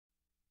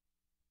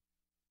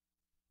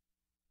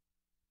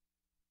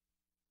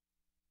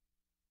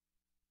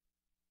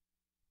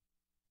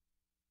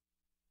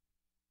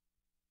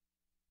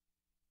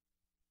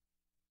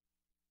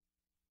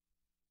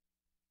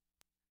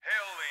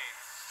Hailing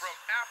from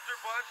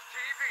AfterBuzz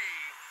TV,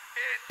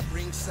 it's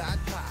Ringside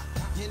Pop,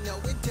 you know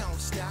it don't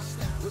stop.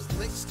 With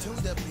flicks to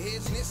the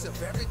business of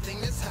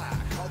everything that's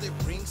hot. Call it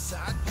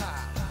Ringside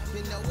Pop,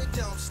 you know it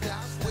don't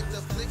stop. With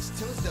the flicks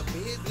to the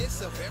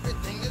business of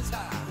everything that's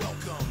hot.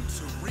 Welcome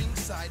to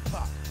Ringside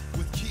Pop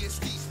with Keven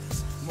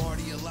Stevens,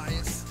 Marty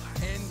Elias,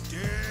 and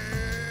Dale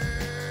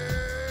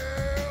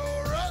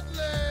Rutledge.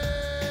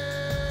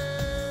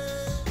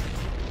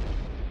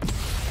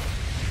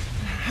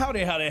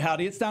 Howdy, howdy,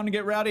 howdy. It's time to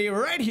get rowdy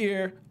right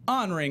here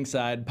on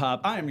Ringside Pop.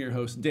 I am your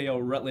host,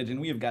 Dale Rutledge,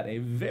 and we have got a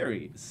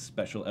very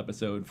special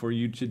episode for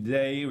you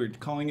today. We're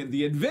calling it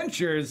The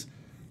Adventures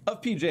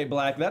of PJ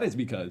Black. That is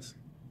because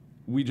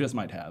we just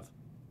might have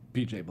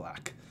PJ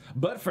Black.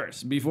 But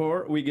first,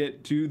 before we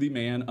get to the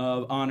man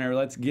of honor,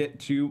 let's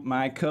get to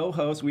my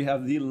co-host. We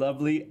have the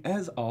lovely,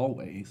 as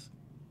always,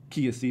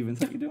 Keven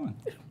Stevens. How you doing?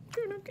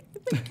 Doing okay.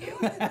 Thank you.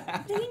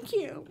 Thank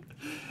you.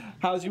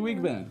 How's your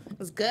week been? It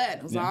was good.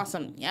 It was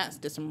awesome. Yes,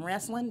 did some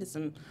wrestling, did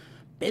some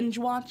binge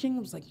watching. It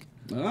was like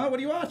What are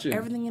you watching?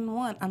 everything in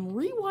one. I'm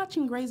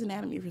rewatching Grey's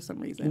Anatomy for some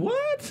reason.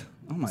 What?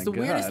 Oh my god. It's the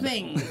weirdest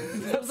thing.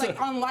 It was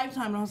like on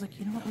Lifetime, and I was like,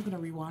 you know what? I'm going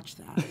to rewatch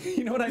that.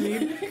 You know what I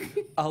need?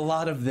 A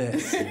lot of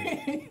this.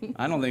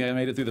 I don't think I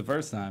made it through the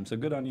first time, so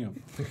good on you.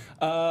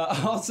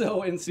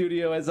 Also in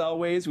studio, as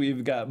always,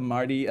 we've got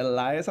Marty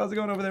Elias. How's it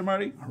going over there,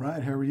 Marty? All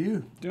right, how are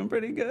you? Doing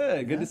pretty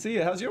good. Good to see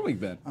you. How's your week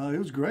been? It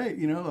was great.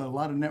 You know, a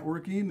lot of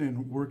networking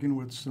and working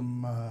with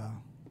some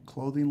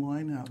clothing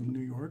line out in New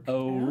York.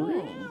 Oh,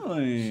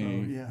 really?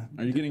 So, yeah.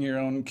 Are you getting your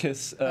own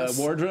Kiss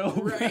wardrobe?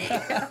 Right.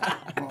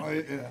 Well,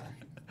 yeah.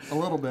 A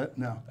little bit,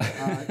 no.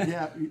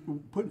 Yeah,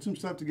 putting some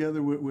stuff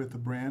together with the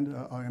brand,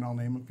 and I'll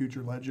name it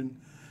Future Legend,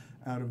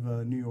 out of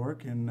New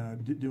York,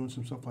 and doing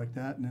some stuff like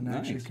that. And then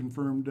actually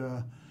confirmed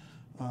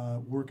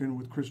working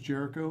with Chris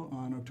Jericho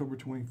on October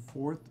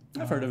 24th.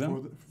 I've heard of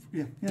him.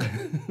 Yeah.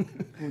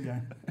 Cool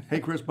guy. Hey,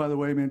 Chris, by the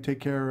way, man, take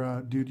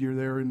care. Dude, you're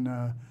there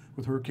in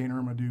with Hurricane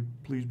Irma, dude.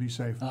 Please be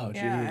safe. Oh, jeez.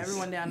 Yeah,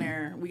 everyone down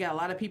there. We got a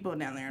lot of people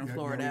down there in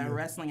Florida. yeah.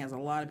 Wrestling has a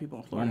lot of people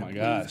in Florida. Oh, my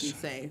gosh. Please be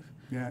safe.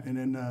 Yeah, and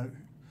then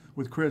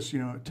with Chris, you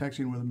know,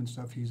 texting with him and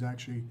stuff, he's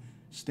actually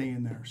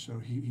staying there. So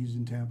he's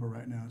in Tampa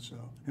right now, so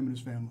him and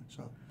his family.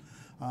 So,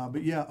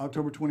 but yeah,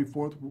 October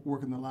 24th, we're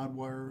working the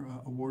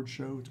Loudwire Awards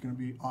show. It's going to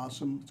be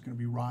awesome. It's going to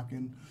be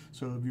rocking.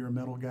 So if you're a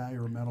metal guy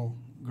or a metal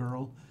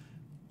girl,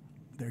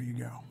 there you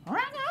go.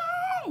 Right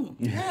on.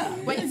 Yeah.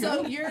 Wait,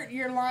 so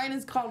your line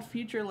is called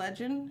Future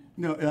Legend?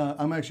 No,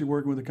 I'm actually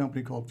working with a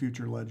company called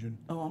Future Legend.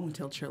 Oh, I'm going to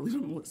tell Charlie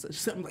and Melissa.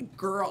 I'm like,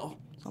 girl,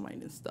 somebody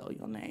didn't spell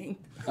your name.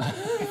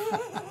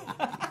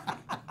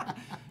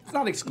 It's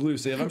not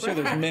exclusive. I'm sure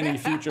there's many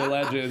Future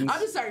Legends. I'm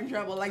just starting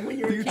trouble. Like when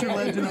you're a Future kid,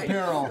 Legend like,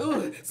 apparel.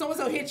 Ooh,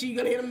 so-and-so hit you, you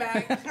gonna hit him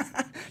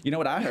back. You know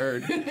what I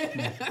heard?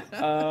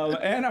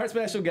 And our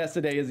special guest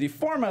today is the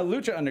former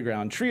Lucha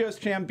Underground Trios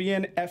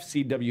Champion,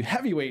 FCW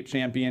Heavyweight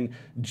Champion,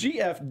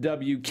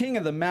 GFW King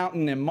of the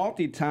Mountain, and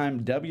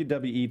multi-time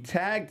WWE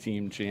Tag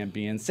Team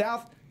Champion,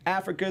 South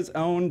Africa's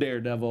own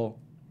Daredevil,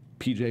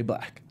 PJ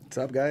Black. What's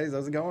up, guys?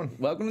 How's it going?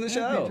 Welcome to the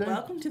show. PJ.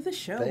 Welcome to the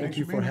show. Thank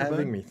you for for being here,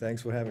 having bud. me.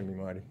 Thanks for having me,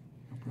 Marty.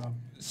 No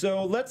problem.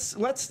 So let's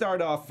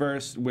start off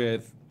first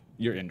with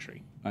your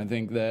injury. I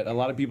think that a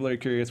lot of people are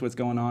curious what's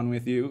going on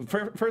with you.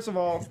 First of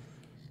all,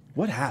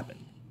 what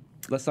happened?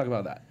 Let's talk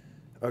about that.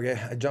 Okay,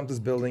 I jumped this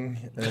building.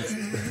 And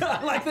it's,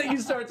 I like that you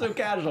start so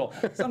casual.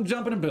 So I'm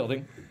jumping a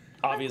building.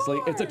 Obviously,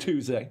 it's a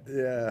Tuesday.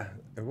 yeah,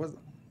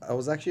 I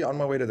was actually on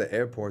my way to the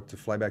airport to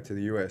fly back to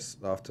the U.S.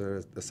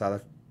 after the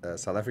South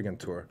African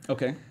tour.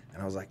 Okay.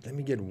 And I was like, let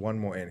me get one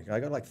more in. I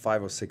got like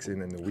 5 or 6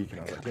 in the week,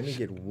 and I was like, let me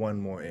get one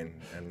more in.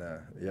 And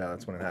yeah,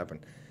 that's when it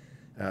happened.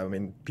 I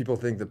mean, people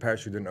think the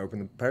parachute didn't open.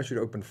 The parachute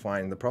opened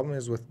fine. The problem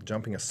is with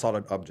jumping a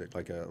solid object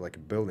like a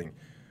building.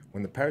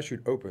 When the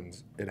parachute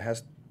opens, it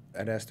has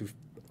to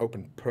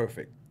open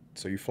perfect.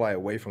 So you fly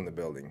away from the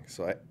building.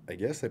 So I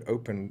guess it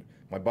opened.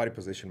 My body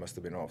position must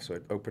have been off. So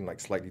it opened like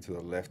slightly to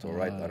the left or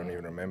right. I don't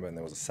even remember. And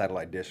there was a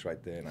satellite dish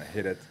right there, and I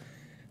hit it.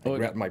 I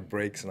grabbed my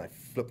brakes and I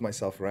flipped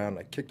myself around.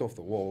 I kicked off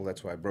the wall.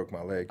 That's why I broke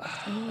my leg.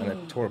 And I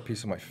tore a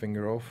piece of my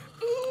finger off.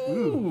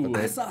 Ooh,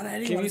 I saw that. I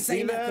didn't want to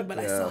say nothing, but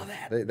I saw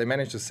that. They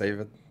managed to save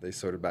it. They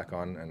sewed it back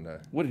on. And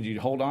What did you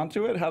hold on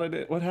to it?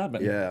 What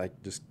happened? yeah, I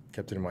just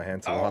kept it in my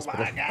hand to the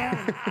hospital. My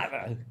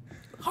God.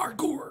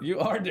 Hardcore. You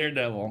are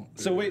Daredevil.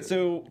 So wait,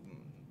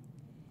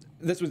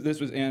 this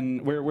was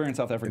in where in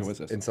South Africa was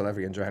this? In South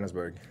Africa, in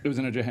Johannesburg. It was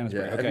in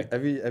Johannesburg. Yeah.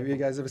 Okay. Have you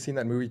guys ever seen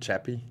that movie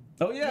Chappie?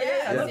 Oh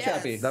yeah, I love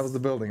Chappie. That was the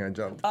building I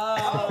jumped.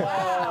 Oh,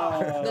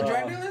 wow. The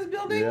drug dealer's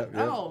building? Yep,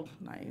 yep. Oh,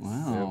 nice.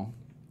 Wow.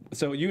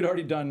 So you'd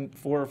already done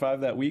 4 or 5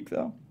 that week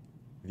though?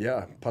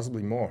 Yeah,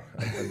 possibly more.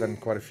 I've done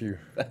quite a few.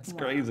 That's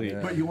crazy.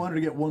 Yeah. But you wanted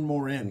to get one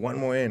more in. One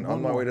more in,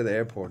 on my more. way to the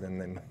airport,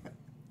 and then.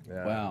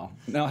 Yeah. Wow.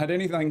 Now, had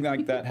anything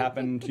like that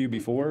happened to you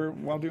before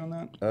while doing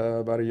that?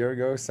 About a year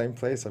ago, same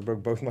place. I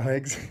broke both my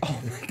legs.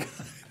 Oh my God.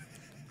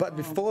 But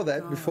before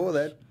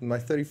that, my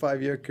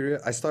 35-year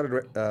career, I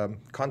started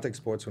contact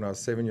sports when I was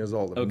 7 years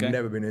old. I've Okay.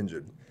 never been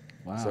injured.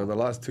 Wow. So the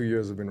last 2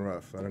 years have been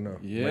rough. I don't know.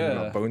 Maybe Yeah.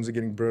 my bones are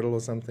getting brittle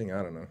or something.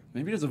 I don't know.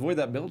 Maybe just avoid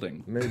that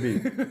building. Maybe.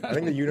 I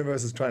think the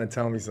universe is trying to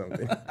tell me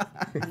something.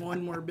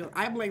 One more bill.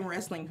 I blame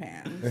wrestling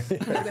fans.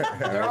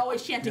 They're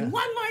always chanting,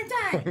 one more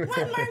time,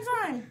 one more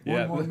time.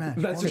 Yeah, more match,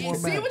 that's one You more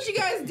see match. what you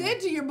guys did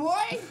to your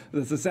boy?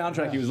 that's the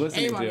soundtrack he was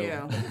listening Shame on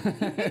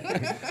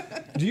to.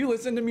 you. Do you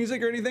listen to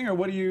music or anything, or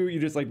what do you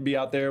just like be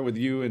out there with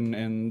you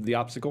and the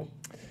obstacle?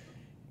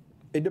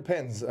 It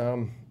depends.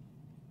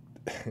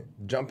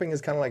 Jumping is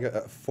kind of like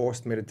a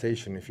forced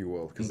meditation, if you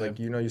will, because like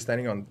you're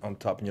standing on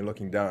top and you're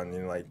looking down.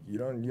 You know, like you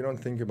don't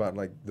think about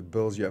like the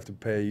bills you have to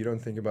pay. You don't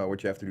think about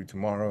what you have to do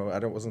tomorrow.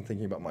 wasn't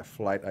thinking about my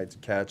flight I had to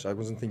catch. I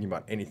wasn't thinking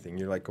about anything.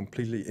 You're like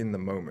completely in the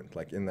moment,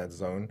 like in that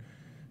zone.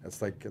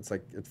 It's like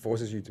it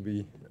forces you to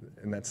be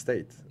in that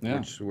state,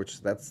 Yeah.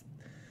 which that's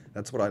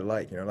what I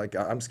like. You know, like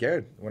I'm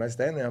scared when I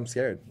stand there. I'm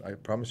scared. I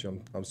promise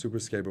you, I'm super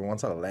scared. But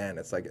once I land,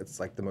 it's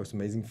like the most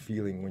amazing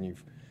feeling when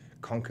you've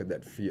conquered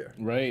that fear.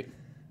 Right.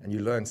 And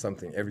you learn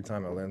something. Every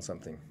time I learn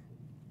something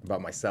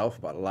about myself,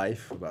 about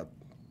life, about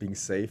being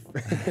safe.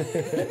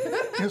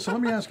 Yeah, so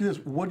let me ask you this.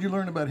 What did you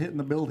learn about hitting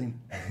the building?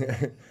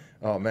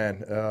 Oh,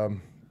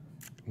 man.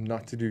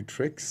 Not to do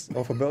tricks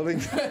off a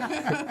building.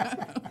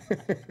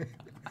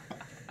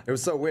 It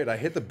was so weird. I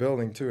hit the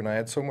building, too, and I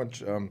had so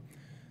much...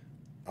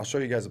 I'll show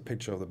you guys a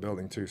picture of the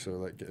building, too. So,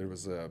 like, it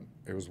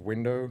was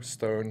window,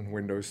 stone.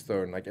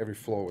 Like, every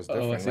floor was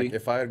different. Oh, I see. Like,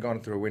 if I had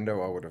gone through a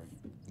window, I would have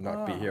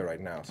not be here right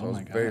now. So I was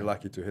my very God.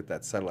 lucky to hit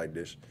that satellite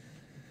dish,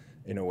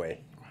 in a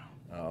way.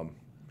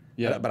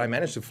 Yeah. But I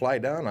managed to fly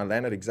down. I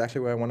landed exactly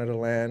where I wanted to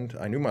land.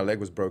 I knew my leg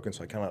was broken,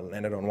 so I kind of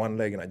landed on one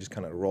leg, and I just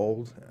kind of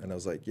rolled. And I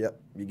was like, yep,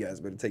 you guys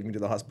better take me to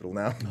the hospital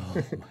now. Oh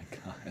my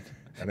God.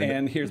 And And,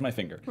 then here's my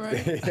finger.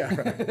 Right? yeah,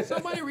 right.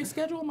 Somebody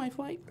reschedule my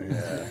flight.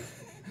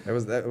 It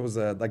was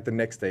like the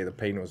next day, the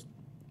pain was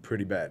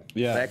pretty bad.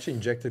 Yeah. They actually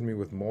injected me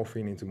with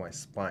morphine into my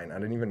spine. I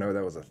didn't even know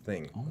that was a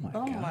thing. Oh my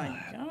Oh God. my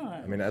I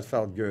God. mean, that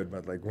felt good,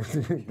 but like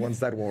once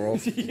that wore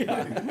off,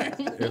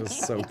 it was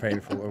so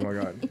painful. Oh my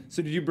God.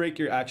 So did you break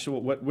your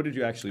actual? What did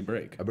you actually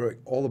break? I broke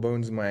all the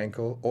bones in my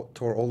ankle,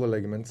 tore all the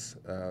ligaments.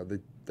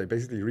 They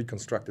basically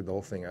reconstructed the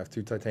whole thing. I have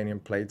 2 titanium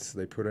plates.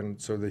 They put in,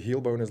 so the heel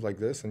bone is like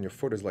this, and your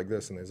foot is like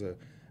this, and there's a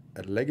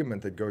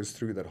ligament that goes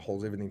through that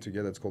holds everything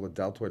together. It's called a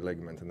deltoid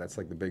ligament, and that's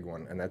like the big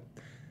one. And that,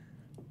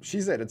 she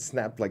said it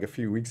snapped like a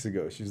few weeks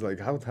ago. She's like,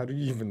 how do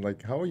you even,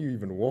 like, how are you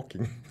even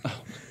walking?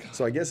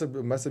 So I guess it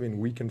must have been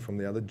weakened from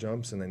the other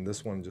jumps, and then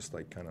this one just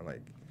like kind of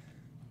like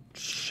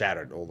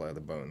shattered all the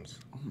other bones.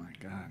 Oh my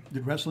God.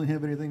 Did wrestling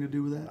have anything to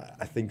do with that?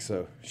 I think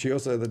so. She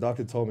also, the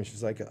doctor told me,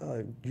 she's like,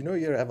 you know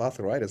you have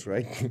arthritis,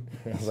 right?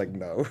 I was like,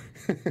 no.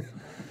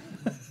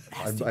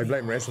 I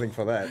blame wrestling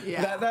for that.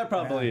 Yeah. That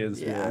probably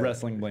is Yeah.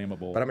 wrestling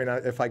blamable. But I mean,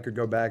 if I could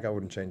go back, I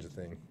wouldn't change a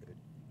thing.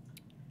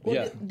 Well,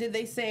 Yeah. did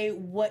they say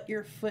what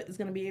your foot is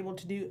going to be able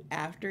to do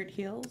after it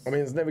heals? I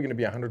mean, it's never going to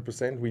be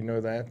 100%. We know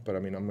that, but I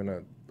mean, I'm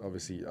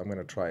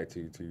gonna try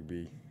to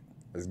be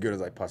as good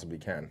as I possibly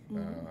can.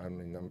 I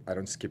mean, I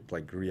don't skip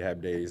like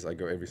rehab days. I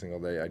go every single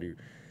day. I do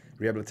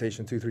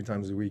rehabilitation 2-3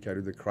 times a week. I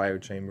do the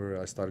cryo chamber.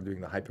 I started doing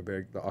the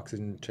hyperbaric, the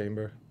oxygen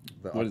chamber.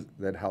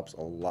 That helps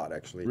a lot,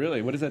 actually.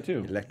 Really, what does that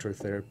do?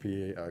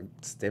 Electrotherapy,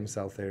 stem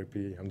cell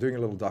therapy. I'm doing a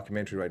little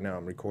documentary right now.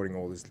 I'm recording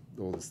all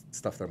this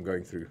stuff that I'm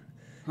going through.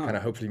 Kind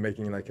of hopefully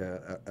making like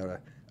a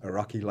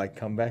Rocky-like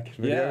comeback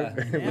video. Yeah.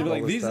 with You're all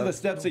like, the these are the stuff.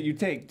 steps that you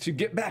take to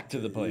get back to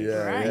the place.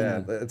 Yeah, Right.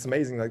 yeah. It's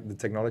amazing, like the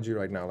technology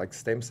right now. Like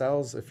stem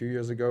cells, a few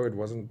years ago, it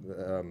wasn't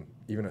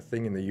even a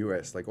thing in the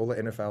U.S. Like all the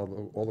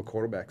NFL, all the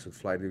quarterbacks would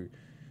fly to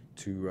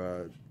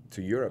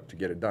Europe to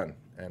get it done.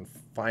 And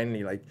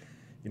finally, like,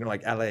 you know,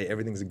 like LA,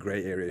 everything's a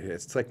gray area here.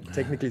 It's like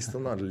technically still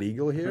not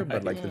legal here,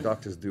 but like the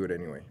doctors do it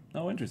anyway.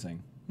 Oh,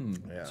 interesting.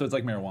 Yeah. So it's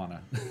like marijuana.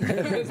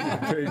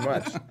 Pretty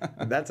much.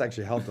 And that's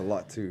actually helped a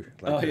lot too.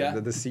 Like Oh, yeah?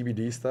 the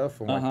CBD stuff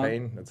for my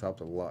pain, it's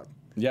helped a lot.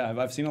 Yeah,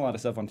 I've seen a lot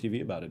of stuff on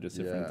TV about it, just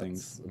different Yeah,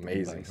 things. it's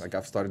amazing. advice. Like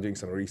I've started doing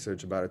some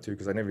research about it too,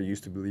 because I never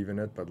used to believe in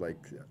it, but like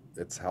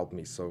it's helped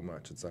me so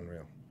much. It's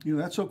unreal. You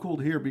know, that's so cool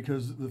to hear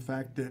because the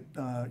fact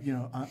that, you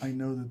know, I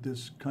know that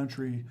this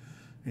country,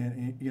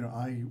 and you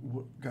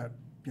know, got,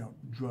 you know,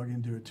 drug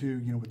into it too,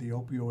 you know, with the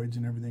opioids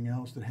and everything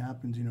else that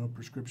happens, you know,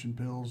 prescription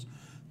pills,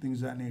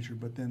 things of that nature.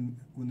 But then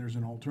when there's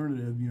an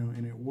alternative, you know,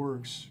 and it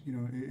works, you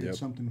know, it's Yep.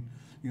 something,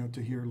 you know,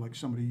 to hear like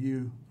somebody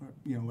you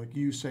know, like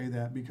you say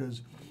that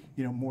because,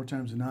 you know, more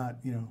times than not,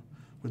 you know,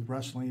 with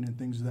wrestling and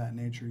things of that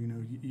nature, you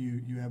know,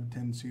 you have a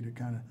tendency to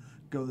kind of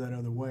go that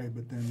other way.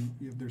 But then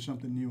if there's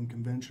something new and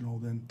conventional,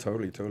 then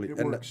Totally. it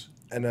and, works.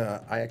 And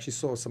I actually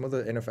saw some of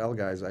the NFL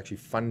guys actually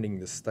funding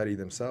this study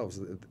themselves.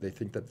 They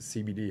think that the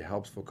CBD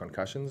helps for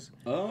concussions.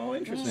 Oh,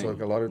 interesting. So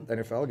like a lot of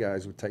NFL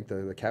guys would take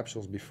the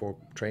capsules before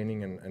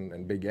training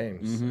and big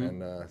games.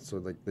 And so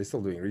like they're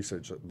still doing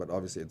research, but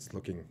obviously it's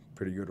looking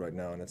pretty good right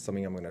now. And it's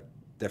something I'm going to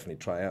definitely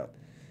try out.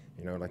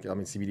 You know, like, I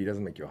mean, CBD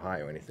doesn't make you high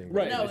or anything. but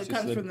Right. No, it's it just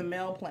comes a- from the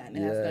male plant.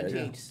 It has no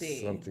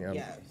THC.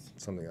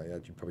 Something like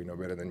that. You probably know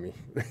better than me.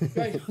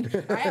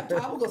 I have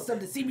topical stuff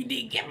to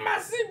CBD. Get my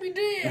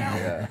CBD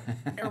out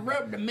and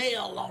rub the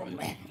male on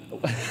me.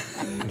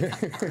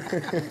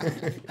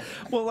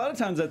 Well, a lot of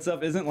times that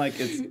stuff isn't like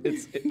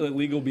it's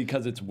illegal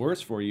because it's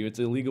worse for you. It's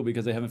illegal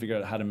because they haven't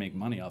figured out how to make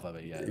money off of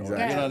it yet.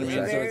 Exactly. You know what I mean?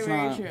 Very, So it's very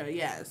not, true.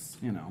 Yes.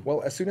 you know.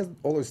 Well, as soon as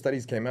all those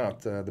studies came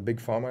out, the big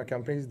pharma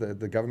companies,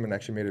 the government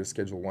actually made it a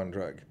Schedule 1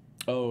 drug.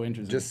 Oh,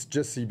 interesting.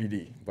 Just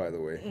CBD, by the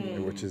way,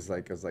 which is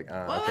like, I was like,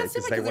 Well, okay, that's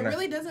because it they because it want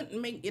really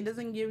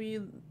doesn't give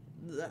you.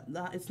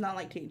 It's not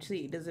like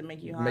THC. It doesn't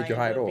make you high. make you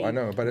high at It'll all. be- I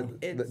know, but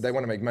it's- they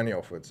want to make money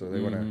off it, so they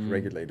want to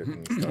regulate it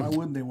and Why stuff.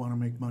 wouldn't they want to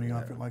make money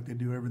off it like they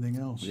do everything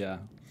else? Yeah,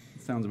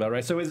 sounds about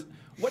right. So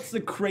what's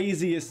the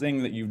craziest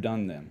thing that you've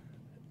done then?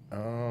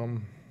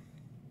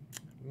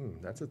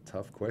 That's a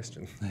tough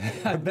question.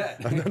 I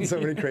bet. I've done so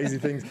many crazy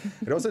things.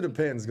 It also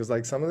depends, because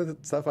like some of the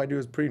stuff I do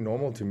is pretty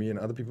normal to me, and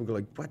other people go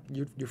like, "What?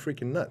 You're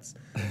freaking nuts,"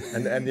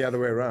 and the other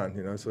way around,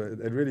 you know. So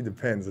it really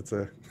depends. It's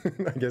I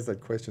guess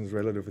that question's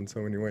relative in so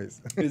many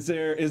ways. Is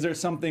there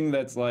something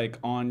that's like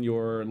on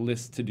your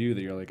list to do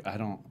that you're like, I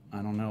don't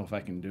know if I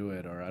can do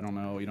it, or I don't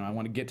know, I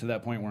want to get to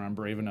that point where I'm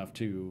brave enough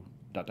to ...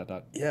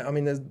 Yeah, I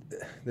mean,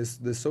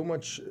 there's so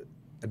much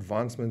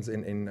advancements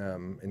in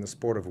the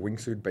sport of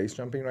wingsuit base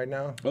jumping right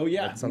now. Oh,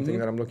 yeah. That's something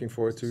that I'm looking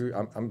forward to.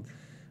 I don't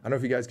know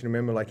if you guys can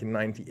remember, like in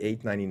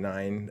 98,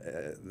 99,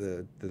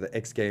 the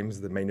X Games,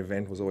 the main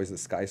event was always the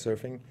sky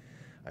surfing.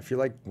 I feel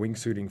like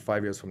wingsuiting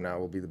 5 years from now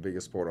will be the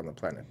biggest sport on the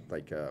planet.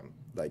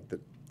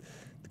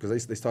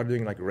 Because they started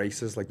doing like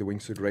races, like the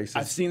wingsuit races.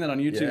 I've seen that on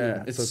YouTube.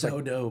 Yeah, It's so so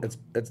like, dope.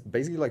 It's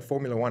basically like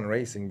Formula One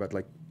racing, but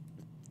like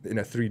in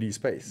a 3D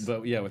space.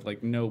 But yeah, with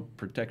like no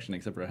protection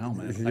except for a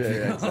helmet.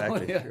 Yeah,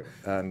 exactly. Yeah.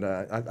 And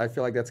I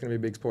feel like that's going to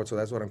be a big sport, so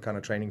that's what I'm kind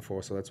of training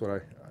for. So that's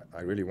what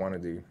I really want to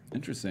do.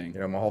 Interesting.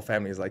 My whole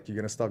family is like, "You're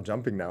going to stop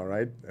jumping now,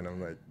 right?" And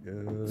I'm like,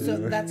 So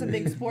that's a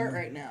big sport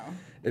right now.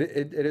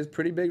 It is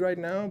pretty big right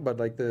now, but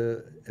like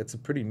it's a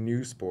pretty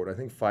new sport. I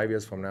think 5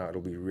 years from now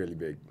it'll be really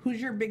big.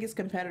 Who's your biggest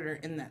competitor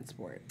in that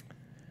sport?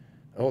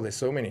 Oh, there's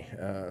so many.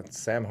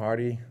 Sam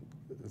Hardy,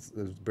 there's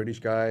a British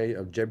guy,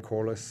 Jeb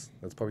Corliss.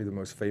 That's probably the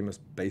most famous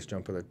base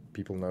jumper that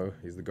people know.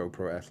 He's the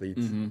GoPro athlete.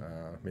 I mean,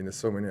 there's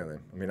so many of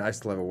them. I mean, I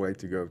still have a way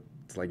to go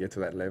till I get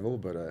to that level,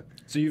 but.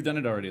 So you've done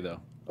it already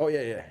though. Oh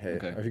yeah.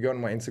 Okay. If you go on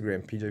my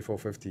Instagram,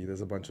 PJ450,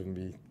 there's a bunch of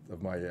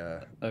my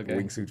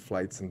wingsuit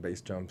flights and base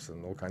jumps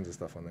and all kinds of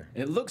stuff on there.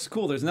 It looks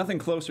cool. There's nothing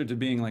closer to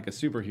being like a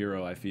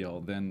superhero, I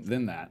feel,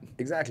 than that.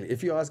 Exactly.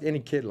 If you ask any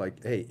kid,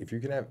 like, "Hey, if you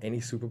can have any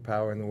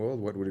superpower in the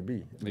world, what would it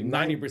be?" Like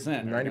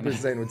 90%.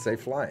 90% would say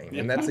flying,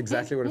 and that's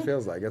exactly what it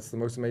feels like. That's the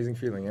most amazing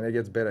feeling, and it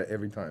gets better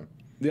every time.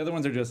 The other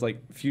ones are just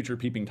like future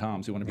peeping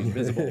toms who want to be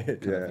invisible.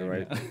 Yeah,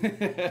 right.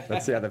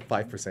 That's the other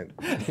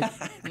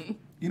 5%.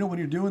 When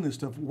you're doing this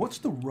stuff, what's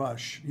the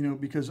rush?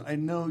 Because I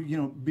know,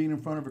 being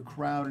in front of a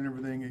crowd and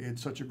everything,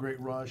 it's such a great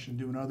rush and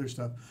doing other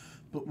stuff.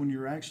 But when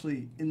you're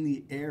actually in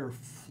the air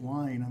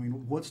flying, I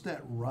mean, what's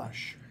that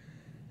rush?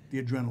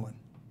 The adrenaline.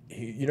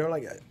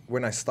 Like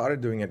when I started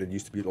doing it, it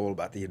used to be all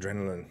about the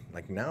adrenaline.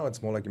 Like now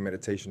it's more like a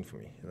meditation for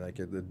me. Like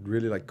it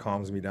really like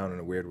calms me down in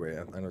a weird way.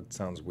 I know it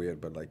sounds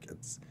weird, but like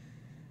it's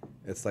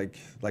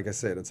like I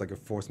said, it's like a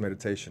forced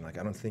meditation. Like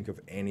I don't think of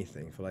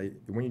anything. For like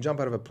when you jump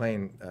out of a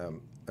plane,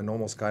 a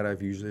normal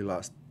skydive usually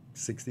lasts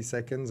 60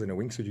 seconds. In a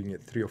wingsuit, you can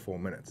get 3 or 4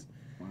 minutes.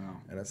 Wow.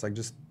 And it's like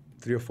just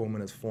 3 or 4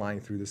 minutes flying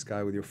through the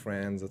sky with your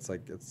friends. It's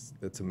like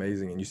it's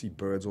amazing. And you see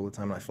birds all the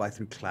time. And I fly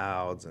through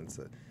clouds, and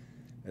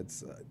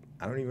it's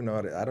I don't even know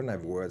I don't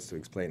have words to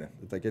explain it.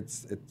 It's like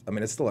I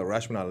mean, it's still a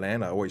rush when I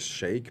land. I always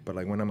shake, but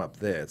like when I'm up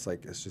there, it's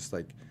just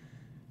like.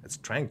 It's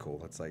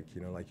tranquil. It's like,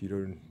 like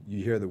you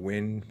hear the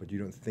wind, but you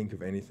don't think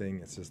of anything.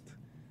 It's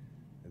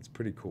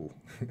pretty cool.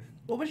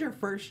 What was your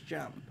first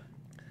jump?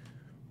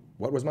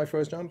 What was my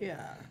first jump?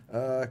 Yeah.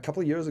 A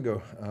couple of years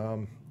ago,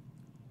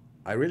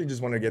 I really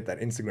just wanted to get that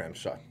Instagram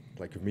shot,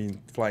 like of me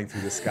flying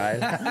through the sky.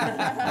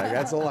 Like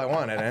that's all I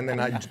wanted. And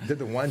then I did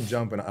the one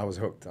jump and I was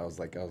hooked. I was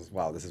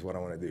wow, this is what I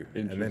want to do.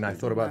 And then I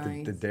thought about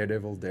the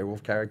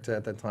Darewolf character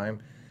at that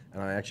time,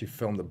 and I actually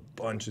filmed a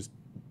bunch of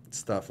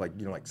stuff like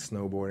like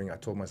snowboarding. I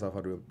taught myself how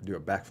to do a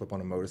backflip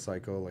on a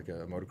motorcycle, like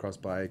a motocross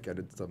bike. I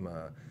did some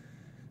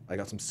I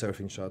got some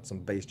surfing shots, some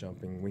base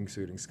jumping,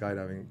 wingsuiting,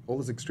 skydiving, all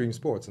those extreme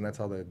sports, and that's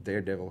how the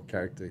Daredevil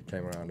character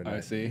came around. And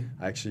I see.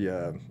 I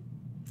actually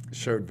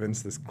showed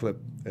Vince this clip,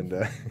 and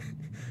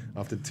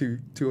after two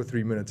or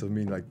 3 minutes of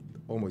me like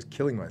almost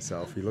killing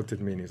myself, he looked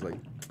at me and he's like,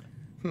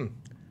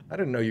 I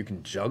didn't know you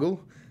can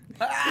juggle.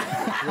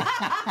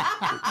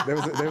 there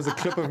was a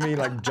clip of me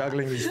like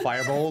juggling these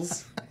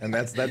fireballs, and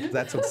that's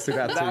what stood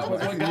out That was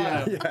what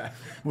got him. Yeah.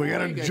 We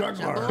got a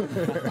juggler.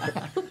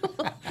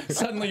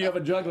 Suddenly you have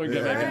a juggler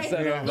gimmick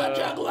instead of The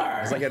juggler.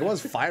 It's like it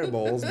was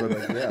fireballs, but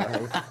like,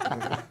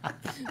 yeah.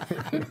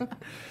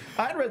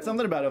 I'd read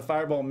something about a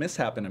fireball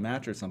mishap in a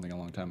match or something a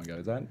long time ago.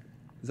 Is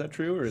that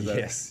true, or is that?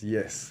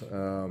 Yes.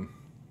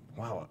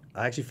 Wow,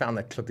 I actually found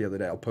that clip the other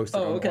day. I'll post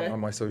it on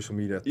my social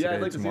media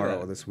today, tomorrow,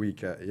 or this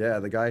week.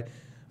 The guy.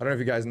 I don't know if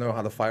you guys know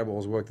how the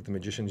fireballs work that the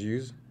magicians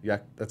use. Yeah,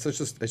 it's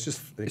just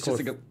they call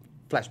it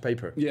flash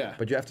paper. Yeah.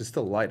 But you have to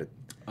still light it.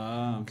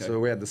 Okay. So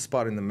we had the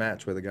spot in the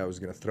match where the guy was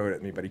going to throw it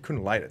at me, but he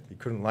couldn't light it. He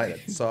couldn't light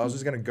it. So I was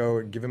just going to go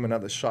and give him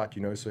another shot,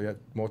 you know, so he had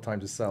more time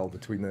to sell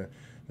between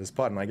the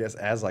spot. And I guess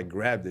as I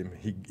grabbed him,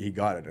 he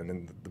got it, and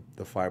then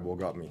the fireball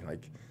got me.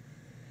 Like,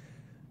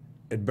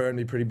 it burned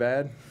me pretty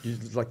bad.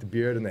 Like the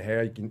beard and the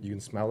hair, you can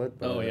smell it.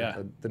 But, Oh, yeah.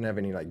 I didn't have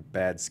any like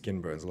bad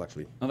skin burns,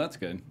 luckily. Oh, that's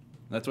good.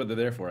 That's what they're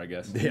there for, I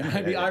guess. Yeah,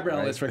 Might be yeah,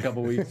 eyebrowless right. for a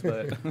couple weeks,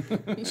 but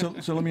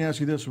So let me ask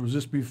you this: was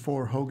this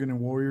before Hogan and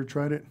Warrior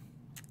tried it?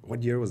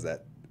 What year was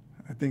that?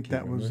 I think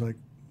that was like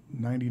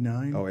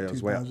 99, Oh yeah, it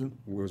was way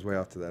 2000.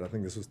 after that. I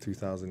think this was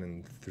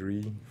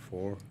 2003,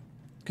 4.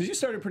 because you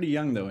started pretty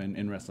young though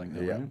in wrestling,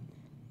 though, Yeah. right?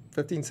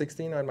 15,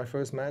 16, I had my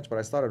first match, but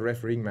I started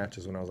refereeing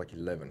matches when I was like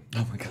 11.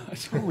 Oh my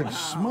gosh. Holy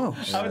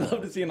smokes! I would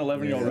love to see an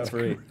 11-year-old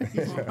referee.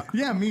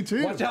 Yeah, me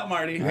too. Watch out,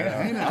 Marty.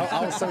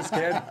 I was so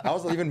scared. I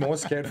was even more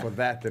scared for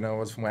that than I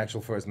was for my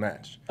actual first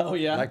match. Oh,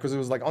 yeah? Like, because it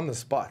was like on the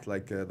spot.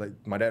 Like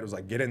my dad was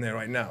like, "Get in there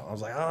right now." I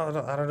was like,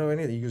 "Oh, I don't know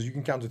anything." He goes, "You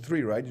can count to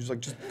 3, right?" He's like,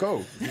 "Just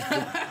go."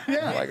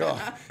 Yeah. Like,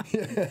 oh,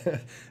 yeah.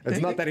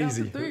 It's not that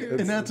easy.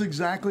 And that's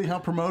exactly how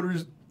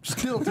promoters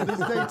still to this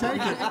day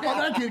take it. Oh,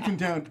 that kid can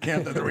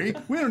count to 3.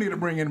 We don't need to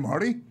bring in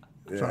Marty.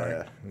 Sorry.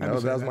 Yeah. No,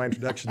 that was my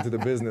introduction to the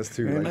business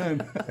too. Amen.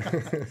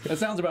 That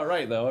sounds about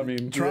right, though. I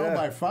mean, Trial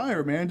by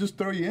fire, man. Just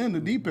throw you in the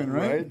deep end,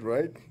 right?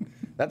 Right.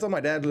 That's how my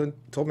dad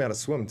told me how to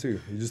swim too.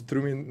 He just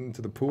threw me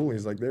into the pool.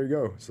 He's like, "There you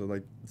go." So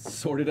like,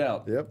 sort it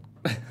out. yep,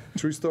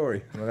 true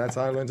story. Well, that's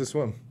how I learned to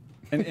swim.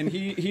 And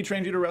he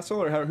trained you to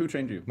wrestle, or who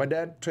trained you? My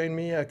dad trained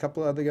me, a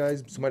couple of other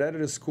guys. So my dad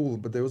had a school,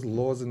 but there was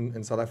laws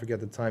in South Africa at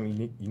the time.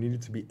 You needed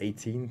to be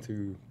 18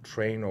 to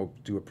train or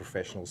do a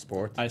professional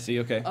sport. I see.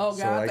 Okay. Oh God,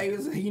 So, I like-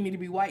 thought you need to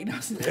be white. I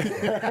was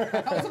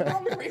a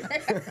wrong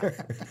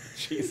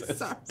Jesus.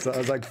 Sorry. So I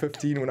was like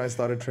 15 when I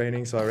started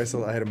training. So I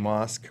wrestled. I had a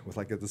mask with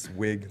like this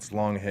wig, it's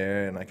long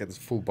hair, and I had this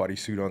full body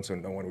suit on, so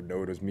no one would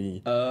know it was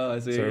me. I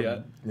see. So, Yeah.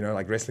 you know,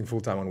 like wrestling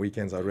full time on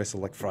weekends, I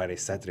wrestled like Friday,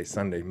 Saturday,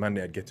 Sunday.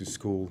 Monday, I'd get to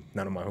school.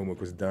 None of my homework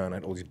was done. I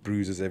had all these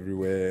bruises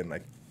everywhere and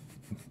like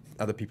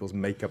other people's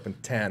makeup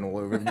and tan all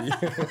over me.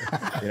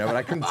 You know, but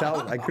I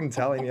couldn't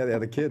tell any of the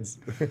other kids.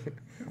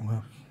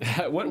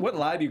 What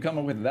lie do you come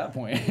up with at that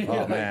point?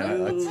 Oh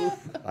man,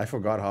 I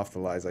forgot half the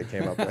lies I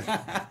came up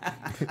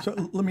with.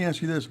 So let me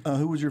ask you this: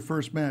 who was your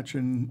first match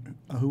and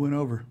who went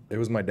over? It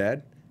was my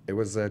dad. It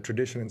was a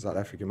tradition in South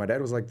Africa. My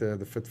dad was like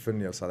the Fit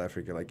Finley of South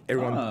Africa. Like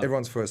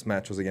everyone's first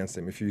match was against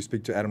him. If you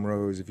speak to Adam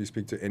Rose, if you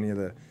speak to any of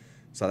the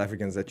South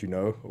Africans that you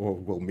know or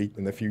will meet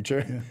in the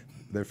future,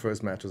 their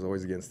first match was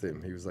always against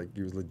him. He was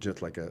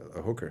legit like a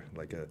hooker.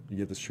 Like you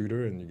get the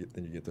shooter and you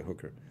get the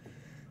hooker.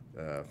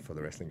 For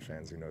the wrestling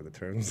fans who know the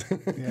terms.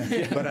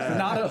 But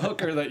not a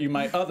hooker that you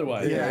might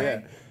otherwise.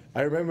 Yeah.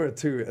 I remember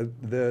too,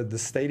 the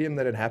stadium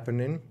that it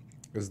happened in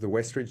was the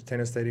Westridge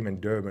Tennis Stadium in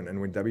Durban,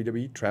 and when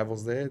WWE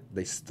travels there,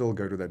 they still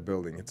go to that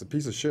building. It's a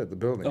piece of shit, the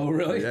building. Oh,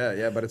 really?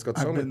 Yeah, but it's got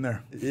so I've much. been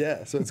there.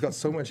 Yeah, so it's got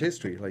so much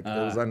history. Like, it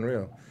was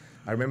unreal.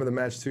 I remember the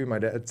match too. My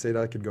dad said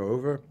I could go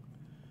over.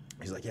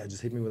 He's like, "Yeah,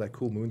 just hit me with that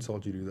cool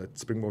moonsault you do, that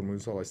springboard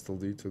moonsault I still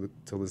do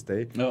till this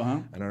day." Uh-huh.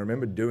 And I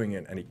remember doing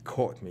it, and he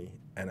caught me,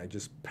 and I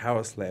just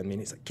power slammed me,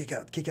 and he's like, kick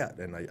out.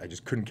 And I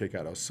just couldn't kick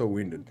out. I was so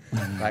winded.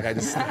 Like, I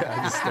just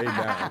stayed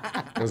down.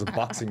 It was a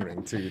boxing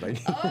ring, too.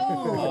 Like,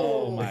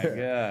 Oh my God.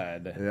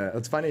 yeah,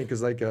 it's funny,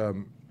 because, like,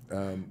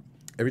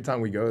 every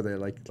time we go there,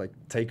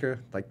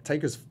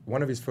 Taker's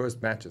one of his first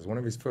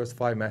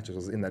 5 matches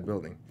was in that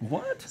building.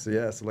 What? So,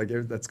 yeah,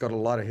 that's got a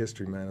lot of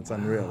history, man. It's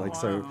unreal.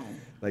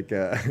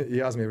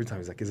 He asks me every time,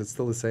 he's like, "Is it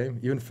still the same?"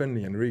 Even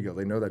Finley and Regal,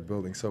 they know that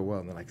building so well.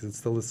 And they're like, "Is it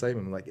still the same?"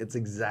 And I'm like, "It's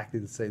exactly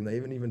the same. They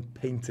haven't even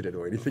painted it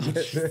or anything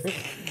yet."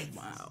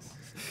 Wow.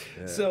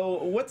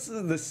 So, what's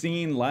the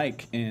scene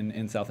like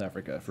in South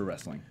Africa for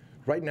wrestling?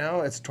 Right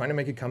now, it's trying to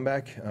make a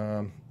comeback.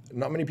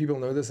 Not many people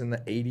know this. In the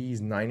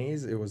 80s,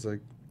 90s, it was an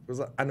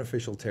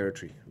unofficial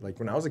territory. Like,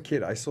 when I was a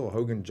kid, I saw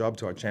Hogan job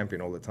to our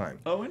champion all the time.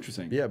 Oh,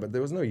 interesting. Yeah, but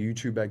there was no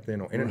YouTube back then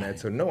or internet,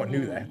 so no one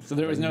knew that. So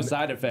there was no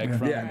side effect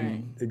from. Yeah,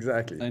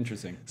 exactly.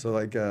 Interesting. So,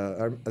 like,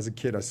 as a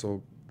kid, I saw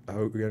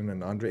Hogan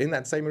and Andre in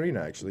that same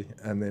arena, actually.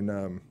 And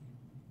then,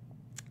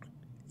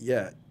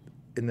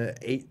 in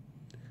the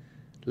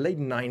late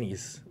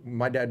 90s,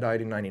 my dad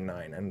died in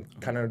 99,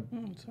 and kind of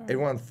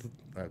everyone,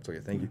 it's okay,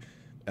 thank you.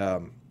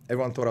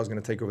 Everyone thought I was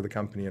going to take over the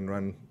company and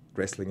run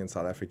wrestling in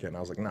South Africa, and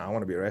I was like, nah, I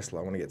want to be a wrestler.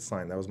 I want to get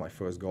signed. That was my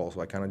first goal.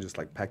 So I kind of just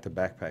like packed a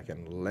backpack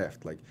and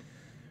left. Like,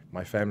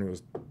 my family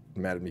was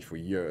mad at me for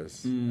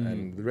years,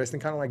 and the wrestling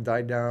kind of like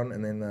died down.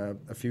 And then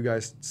a few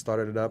guys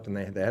started it up, and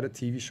they had a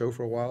TV show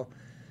for a while,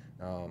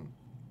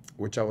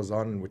 which I was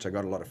on, which I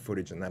got a lot of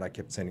footage, and that I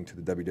kept sending to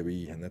the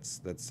WWE, and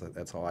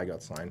that's how I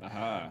got signed.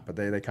 But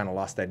they kind of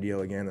lost that deal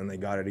again, and they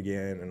got it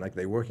again, and like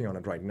they're working on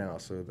it right now.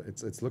 So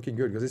it's looking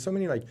good, because there's so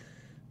many like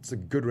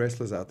good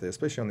wrestlers out there,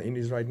 especially on the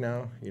indies right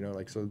now. You know,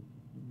 like, so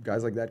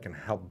guys like that can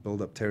help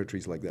build up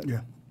territories like that. Yeah.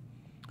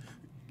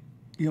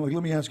 You know, like,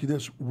 let me ask you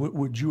this: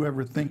 would you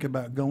ever think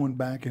about going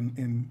back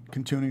and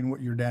continuing what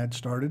your dad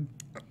started?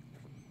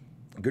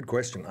 Good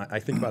question. I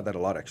think about that a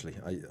lot, actually.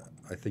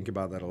 I think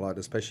about that a lot,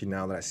 especially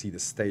now that I see the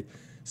state.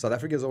 South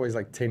Africa is always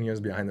like 10 years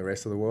behind the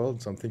rest of the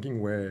world. So I'm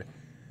thinking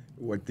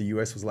what the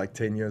US was like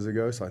 10 years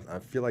ago. So I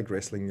feel like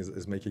wrestling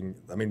is making,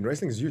 I mean,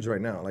 wrestling is huge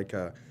right now. Like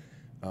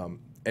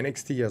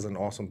NXT has an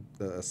awesome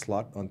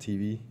slot on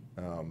TV.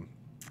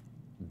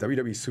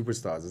 WWE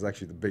Superstars is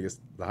actually the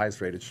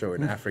highest rated show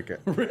in Africa.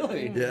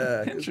 Really?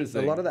 Yeah.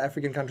 Interesting. A lot of the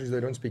African countries, they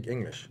don't speak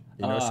English,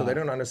 you know, so they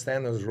don't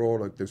understand those raw,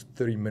 like those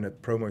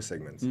 30-minute promo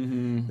segments.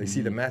 They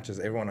see the matches,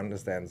 everyone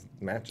understands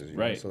matches, you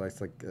know? So that's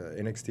like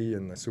NXT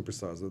and the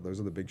Superstars, those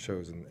are the big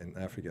shows in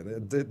Africa.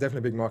 They're definitely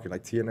a big market,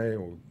 like TNA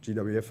or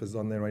GWF is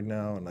on there right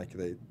now, and like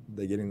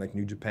they're getting like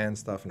New Japan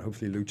stuff and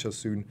hopefully Lucha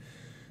soon.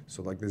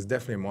 So like there's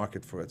definitely a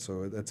market for it,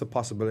 so it's a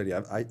possibility.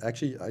 I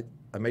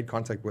made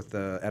contact with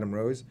Adam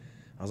Rose.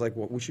 I was like,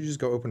 well, we should just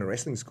go open a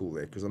wrestling school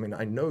there, because I mean,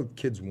 I know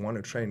kids want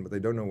to train, but they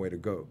don't know where to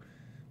go.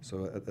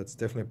 So that's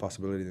definitely a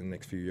possibility in the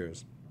next few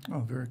years.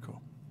 Oh, very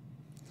cool.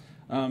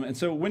 And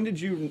so when did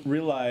you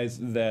realize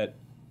that,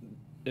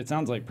 it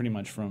sounds like pretty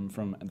much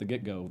from the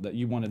get-go, that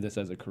you wanted this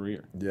as a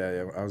career?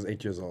 Yeah, I was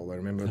 8 years old. I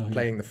remember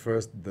playing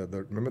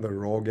remember the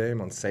Raw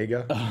game on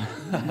Sega?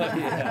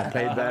 I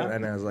played that,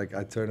 and I was like,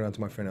 I turned around to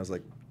my friend, I was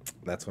like,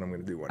 that's what I'm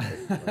going to do one day.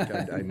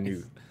 Like, I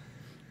knew.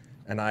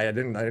 And I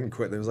didn't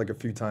quit. There was like a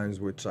few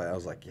times which I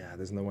was like, yeah,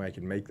 there's no way I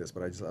can make this.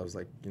 But I was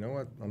like, you know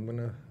what? I'm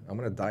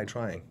gonna die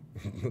trying.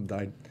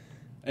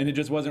 And it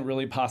just wasn't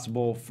really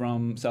possible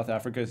from South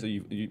Africa. So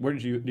where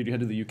did you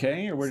head to the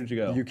UK, or where did you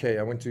go? UK.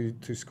 I went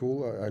to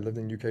school. I lived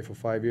in UK for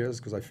 5 years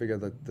because I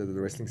figured that the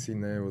wrestling scene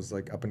there was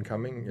like up and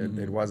coming.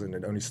 It wasn't.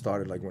 It only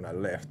started like when I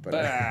left. But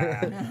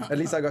at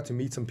least I got to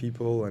meet some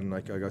people, and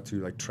like I got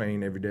to like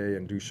train every day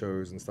and do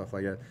shows and stuff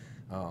like that.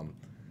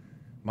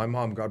 My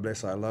mom, God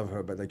bless her, I love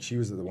her, but like she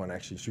was the one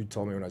actually. She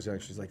told me when I was young,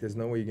 she's like, "There's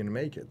no way you're gonna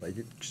make it." Like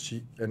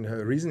and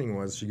her reasoning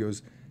was, she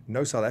goes,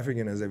 "No South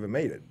African has ever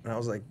made it." And I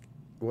was like,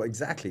 well,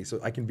 exactly. So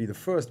I can be the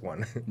first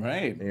one.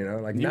 Right. You know,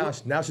 like now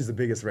she's the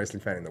biggest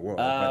wrestling fan in the world.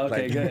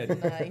 Okay, like,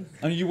 good. Nice.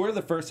 I mean, you were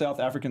the first South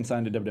African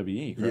signed to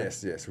WWE,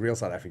 correct? Yes, real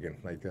South African.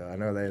 Like I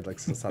know they had like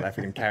some South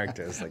African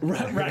characters. Like,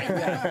 Right.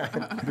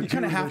 You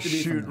kind of have to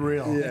shoot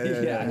real.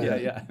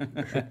 Yeah.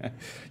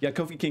 Yeah,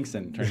 Kofi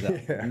Kingston turns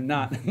out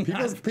not.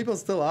 People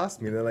still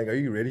ask me. They're like, "Are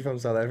you really from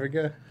South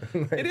Africa?"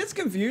 Like, It is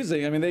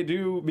confusing. I mean, they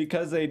do,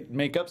 because they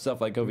make up stuff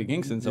like Kofi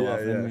Kingston so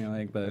often. You know,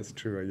 like, but that's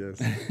true, I guess.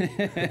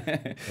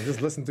 And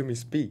just listen to me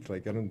speak.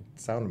 Like I don't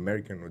sound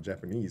American or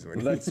Japanese. Or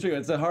that's true.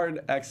 It's a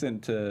hard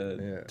accent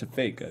to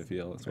fake, I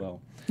feel, as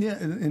well. Yeah,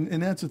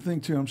 and that's the thing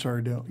too. I'm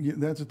sorry, Dale.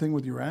 That's the thing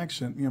with your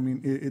accent. I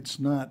mean, it's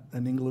not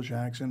an English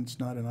accent. It's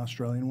not an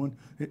Australian one.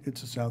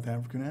 It's a South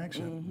African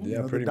accent. Yeah, you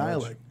know, pretty the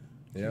dialect.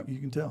 much. Yeah, you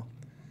can tell.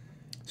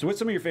 So what's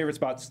some of your favorite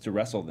spots to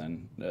wrestle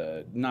then?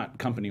 Not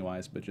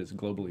company-wise, but just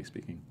globally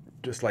speaking.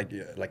 Just like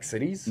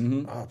cities.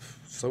 Oh,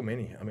 so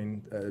many. I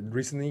mean,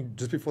 recently,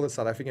 just before the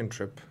South African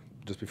trip,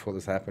 just before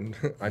this happened,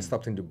 I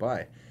stopped in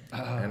Dubai,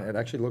 and it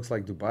actually looks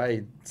like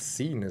Dubai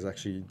scene is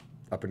actually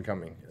up and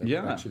coming. It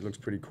actually looks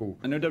pretty cool.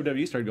 I know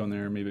WWE started going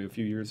there maybe a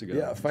few years ago.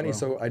 Yeah, funny. Well.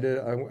 So I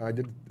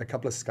did a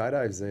couple of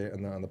skydives there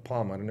on the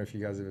Palm. I don't know if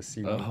you guys ever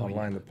seen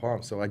online the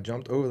Palm. So I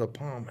jumped over the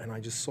Palm and I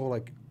just saw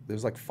like there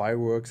was like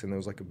fireworks and there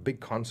was like a big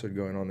concert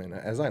going on there. And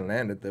as I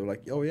landed, they were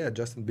like, "Oh yeah,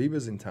 Justin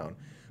Bieber's in town."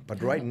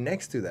 But right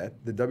next to that,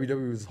 the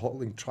WWE was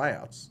holding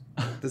tryouts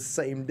the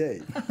same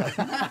day.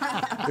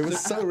 It was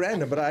so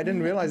random, but I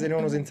didn't realize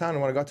anyone was in town.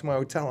 And when I got to my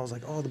hotel, I was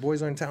like, "Oh, the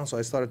boys are in town." So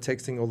I started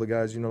texting all the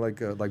guys, you know,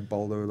 like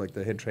Baldo, like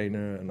the head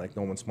trainer, and like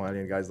Norman Smiley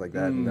and guys like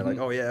that. And they're like,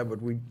 "Oh yeah,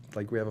 but we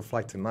have a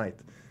flight tonight."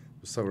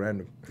 It was so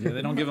random. Yeah,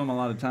 they don't give them a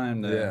lot of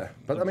time.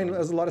 But I mean,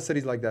 there's a lot of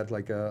cities like that.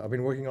 Like I've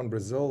been working on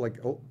Brazil, like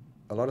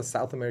a lot of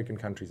South American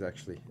countries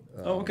actually.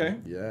 Okay.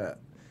 Yeah,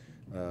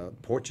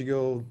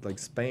 Portugal, like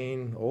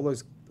Spain, all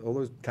those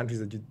countries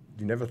that you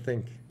never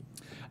think.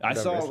 I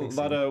saw a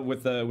lot of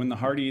when the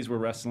Hardys were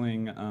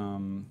wrestling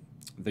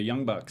the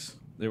Young Bucks.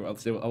 There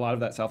was a lot of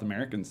that South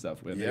American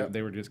stuff.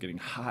 They were just getting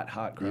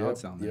hot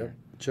crowds down there.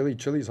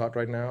 Chile's hot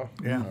right now.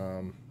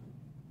 Yeah.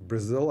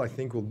 Brazil, I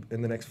think, will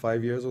in the next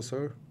 5 years or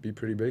so be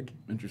pretty big.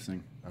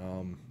 Interesting.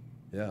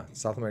 Yeah,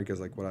 South America is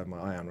like what I have my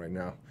eye on right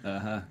now.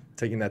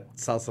 Taking that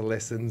salsa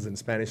lessons and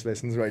Spanish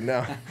lessons right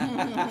now.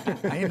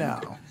 I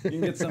know. You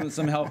can get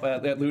some help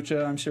at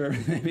Lucha, I'm sure,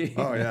 maybe.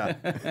 Oh yeah,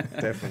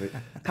 definitely.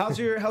 How's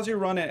your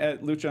run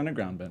at Lucha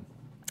Underground been?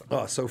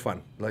 Oh, so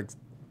fun. Like,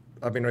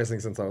 I've been wrestling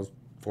since I was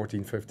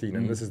 14, 15,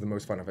 and this is the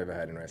most fun I've ever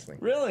had in wrestling.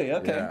 Really?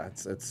 Okay. Yeah,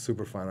 it's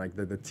super fun. Like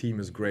the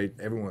team is great.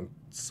 Everyone's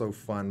so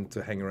fun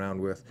to hang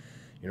around with.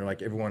 You know,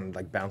 like everyone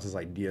like bounces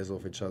ideas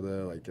off each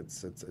other. Like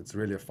it's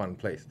really a fun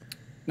place.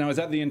 Now, is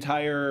that the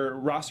entire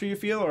roster you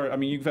feel, or I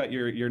mean, you've got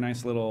your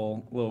nice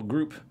little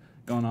group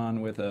going on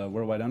with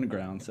Worldwide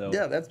Underground, so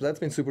yeah, that's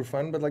been super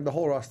fun. But like the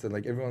whole roster,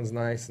 like everyone's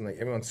nice and like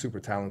everyone's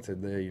super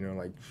talented there. You know,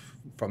 like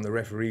from the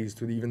referees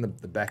to even the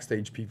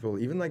backstage people,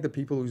 even like the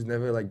people who's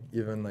never like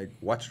even like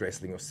watched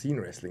wrestling or seen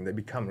wrestling, they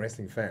become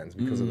wrestling fans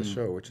because of the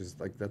show, which is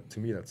like that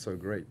to me. That's so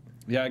great.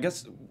 Yeah, I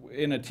guess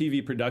in a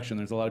TV production,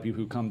 there's a lot of people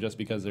who come just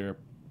because they're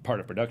part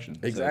of production.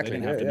 So Exactly, they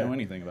didn't have to yeah, know yeah.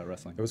 anything about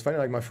wrestling. It was funny,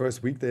 like my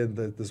first week there,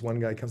 this one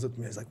guy comes up to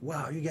me, he's like,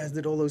 wow, you guys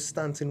did all those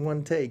stunts in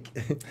one take.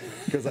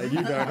 Because like,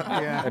 you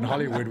know, in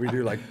Hollywood, we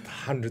do like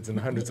hundreds and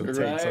hundreds of takes.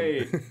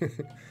 Right.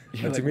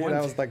 And to like, me, one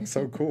that was like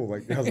so cool.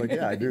 Like I was like,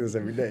 yeah, I do this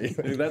every day.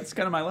 That's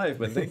kind of my life,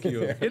 but thank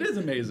you. It is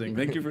amazing.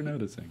 Thank you for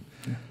noticing.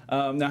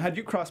 Now, had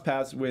you crossed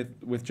paths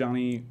with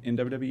Johnny in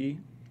WWE?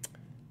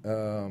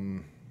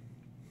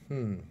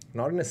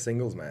 Not in a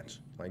singles match.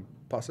 Like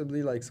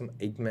possibly like some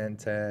 8-man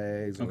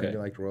tags or Okay. maybe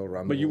like Royal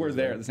Rumble. But you were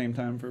there at the same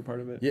time for part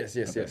of it? Yes,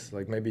 yes, Okay. yes.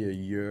 Like maybe a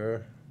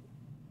year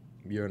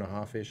and a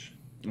half-ish.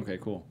 Okay,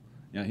 cool.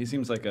 Yeah, he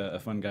seems like a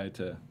fun guy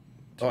to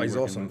Oh, be he's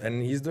working awesome, with.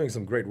 and he's doing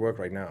some great work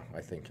right now.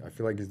 I think. I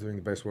feel like he's doing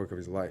the best work of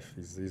his life.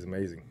 He's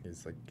amazing.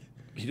 He's like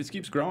He just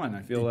keeps growing.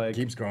 I feel like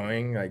keeps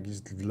growing. Like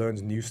he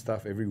learns new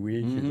stuff every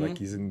week. Like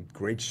he's in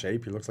great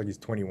shape. He looks like he's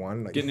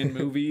 21. Like getting in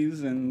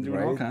movies and doing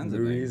all right? kinds of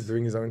Movies, things.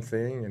 doing his own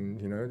thing,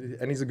 and you know,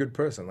 and he's a good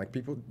person. Like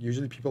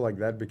usually people like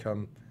that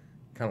become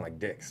kind of like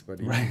dicks, but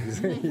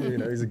he's you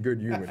know, he's a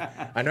good human.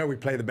 I know we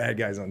play the bad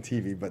guys on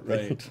TV, but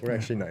Right. we're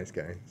actually nice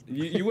guys.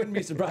 You wouldn't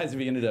be surprised if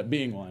he ended up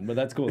being one, but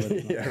that's cool. that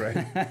he's not. Yeah,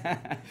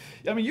 right.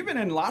 I mean, you've been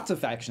in lots of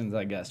factions,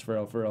 I guess, for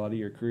a lot of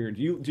your career.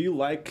 Do you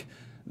like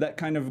that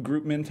kind of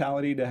group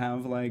mentality to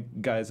have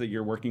like guys that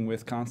you're working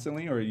with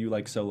constantly, or you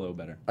like solo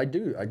better? I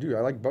do. I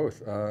like both.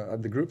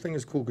 The group thing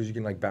is cool because you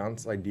can like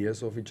bounce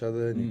ideas off each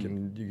other, and you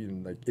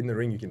can like in the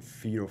ring you can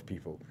feed off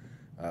people.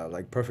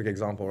 Like perfect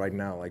example right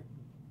now, like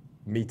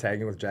me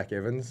tagging with Jack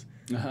Evans.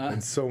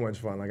 It's so much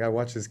fun. Like I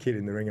watch this kid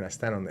in the ring and I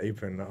stand on the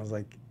apron and I was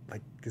like,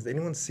 does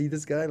anyone see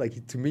this guy?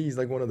 Like to me, he's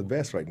like one of the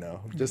best right now.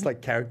 Just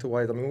like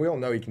character-wise, I mean, we all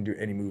know he can do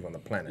any move on the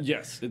planet.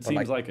 Yes, it But,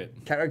 seems like it.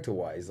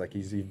 Character-wise, like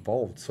he's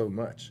evolved so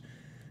much.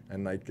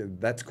 And like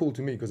that's cool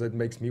to me because it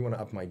makes me want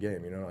to up my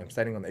game. You know, I'm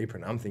standing on the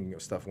apron, I'm thinking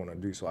of stuff I want to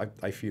do, so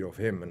I feed off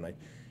him. And like,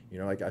 you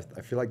know, like I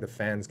feel like the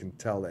fans can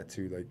tell that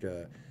too. Like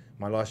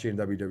my last year in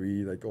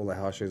WWE, like all the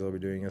house shows I'll be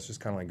doing, it's just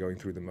kind of like going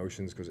through the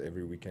motions because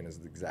every weekend is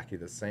exactly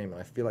the same.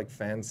 And I feel like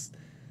fans,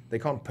 they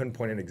can't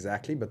pinpoint it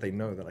exactly, but they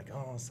know that like,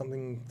 oh,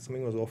 something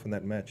was off in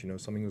that match. You know,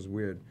 something was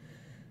weird.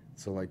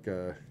 So like,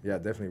 yeah,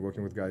 definitely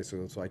working with guys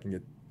so I can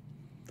get.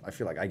 I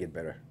feel like I get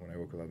better when I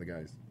work with other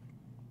guys.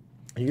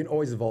 You can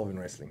always evolve in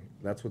wrestling.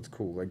 That's what's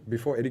cool. Like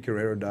before Eddie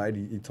Guerrero died,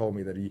 he told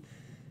me that he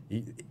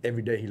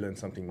every day he learned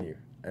something new.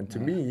 And to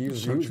me,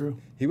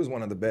 he was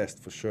one of the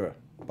best for sure,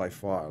 by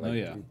far. Like,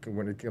 yeah.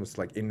 When it comes to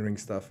like in-ring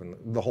stuff and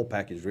the whole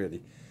package,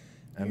 really.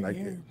 And like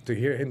to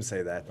hear him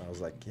say that, I was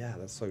like, yeah,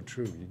 that's so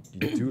true. You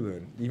do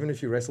learn. Even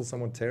if you wrestle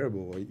someone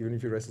terrible, or even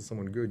if you wrestle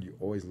someone good, you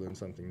always learn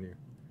something new.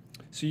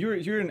 So you were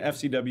in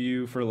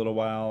FCW for a little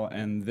while,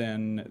 and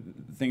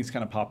then things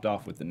kind of popped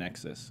off with the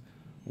Nexus.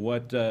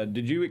 What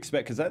did you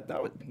expect? Because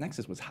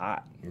Nexus was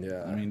hot.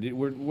 Yeah. I mean,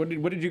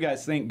 what did you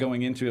guys think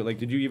going into it? Like,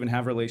 did you even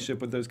have a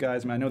relationship with those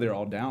guys? I mean, I know they're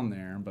all down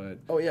there, but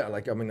Oh yeah,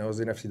 like I mean, I was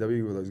in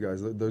FCW with those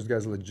guys. Those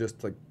guys are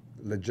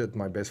legit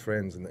my best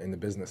friends in the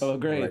business. Oh,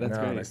 great, right that's now,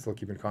 great. And I still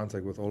keep in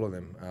contact with all of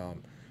them.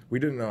 We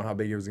didn't know how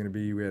big it was going to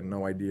be. We had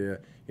no idea.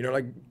 You know,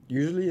 like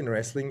usually in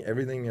wrestling,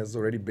 everything has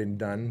already been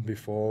done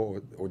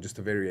before, or just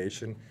a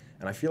variation.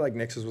 And I feel like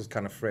Nexus was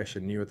kind of fresh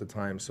and new at the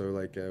time. So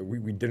like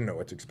we didn't know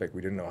what to expect.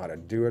 We didn't know how to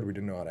do it. We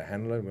didn't know how to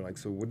handle it. We're like,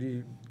 so what do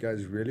you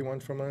guys really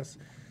want from us?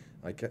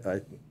 Like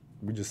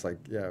we just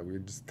kind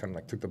of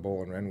like took the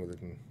ball and ran with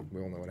it, and we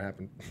all know what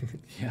happened.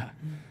 yeah.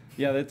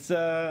 That's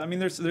I mean,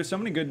 there's so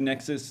many good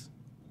Nexus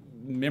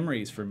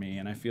memories for me,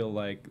 and I feel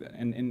like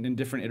in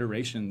different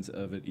iterations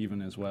of it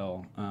even as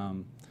well.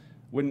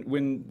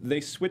 When they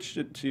switched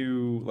it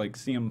to like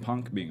CM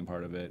Punk being a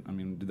part of it, I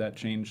mean, did that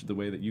change the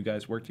way that you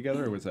guys work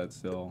together, or was that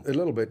still a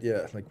little bit?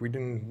 Yeah, like we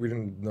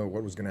didn't know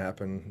what was going to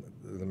happen.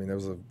 I mean, there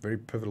was a very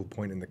pivotal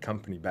point in the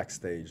company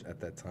backstage at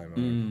that time. I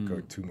won't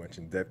go too much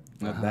in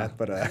depth on that,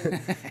 but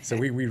so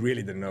we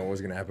really didn't know what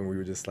was going to happen. We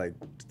were just like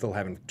still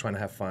trying to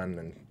have fun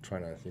and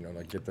trying to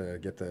like get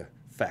the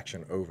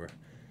faction over.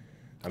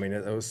 I mean,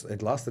 it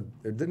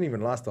didn't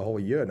even last a whole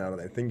year now that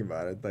I think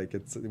about it. Like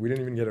we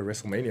didn't even get a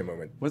WrestleMania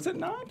moment. Was it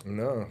not?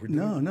 No, we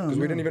No, didn't. no, Because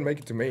we no. didn't even make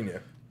it to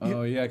Mania.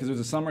 Oh yeah, because it was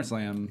a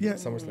SummerSlam. Yeah.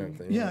 SummerSlam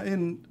thing. Yeah,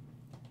 and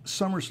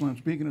SummerSlam,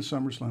 speaking of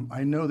SummerSlam,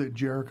 I know that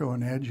Jericho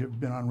and Edge have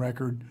been on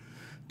record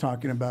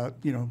talking about,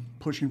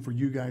 pushing for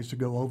you guys to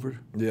go over.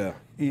 Yeah.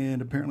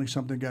 And apparently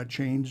something got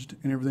changed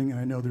and everything. And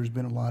I know there's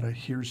been a lot of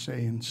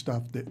hearsay and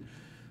stuff that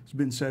has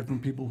been said from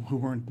people who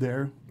weren't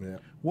there. Yeah.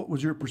 What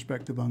was your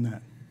perspective on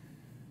that?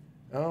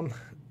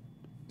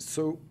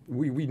 So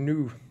we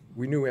knew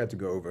we had to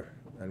go over,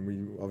 and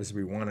we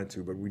obviously wanted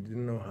to, but we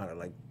didn't know how to,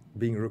 like,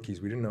 being rookies,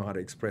 we didn't know how to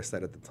express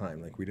that at the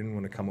time. Like, we didn't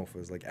want to come off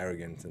as like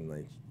arrogant and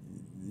like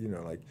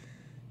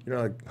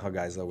how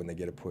guys are when they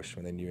get a push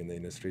when they're new in the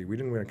industry. We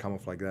didn't want to come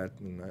off like that,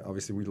 and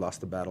obviously we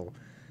lost the battle.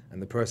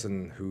 And the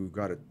person who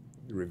got it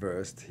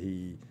reversed,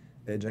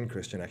 Edge and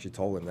Christian actually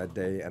told him that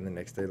day and the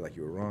next day, like,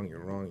 you're wrong,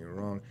 you're wrong, you're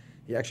wrong.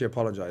 He actually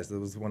apologized. That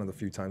was one of the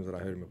few times that I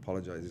heard him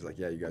apologize. He's like,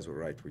 yeah, you guys were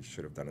right. We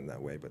should have done it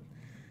that way, but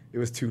it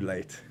was too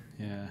late.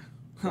 Yeah.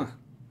 Huh.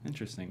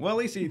 Interesting. Well, at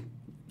least he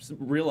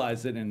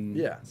realized it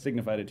and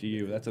signified it to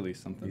you. That's at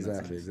least something.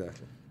 Exactly, that's nice.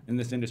 exactly. in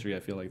this industry, I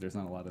feel like there's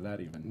not a lot of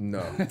that even.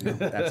 No,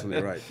 you're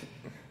absolutely right.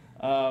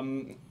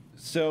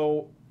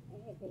 So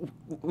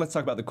let's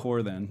talk about the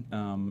core then.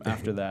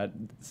 After that,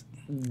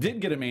 did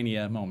get a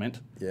Mania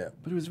moment. Yeah.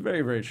 But it was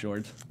very, very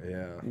short.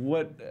 Yeah.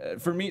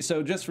 What for me?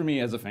 So just for me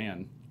as a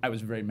fan, I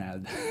was very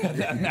mad at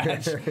that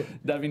match.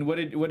 I mean, what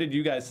did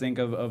you guys think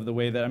of the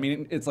way that? I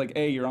mean, it's like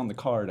you're on the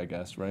card, I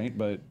guess, right?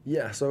 But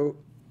Yeah. So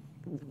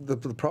the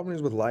problem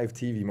is with live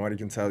TV. Marty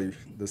can tell you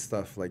this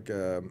stuff. Like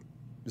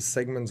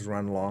segments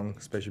run long,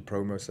 especially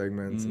promo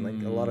segments, and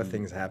like a lot of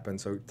things happen.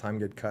 So time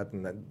get cut,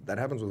 and that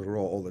happens with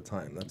Raw all the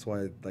time. That's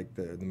why like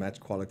the match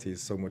quality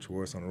is so much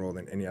worse on Raw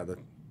than any other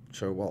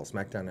show. Well,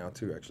 SmackDown now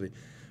too, actually.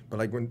 But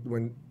like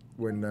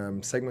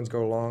when segments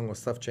go long or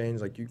stuff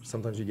change, like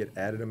sometimes you get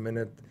added a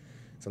minute,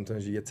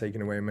 sometimes you get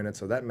taken away a minute.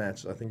 So that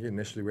match, I think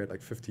initially we had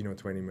like 15 or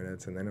 20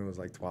 minutes, and then it was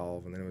like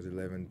 12, and then it was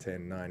 11,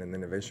 10, 9, and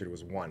then eventually it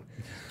was 1.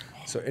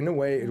 So in a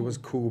way, it was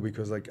cool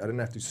because like I didn't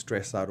have to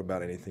stress out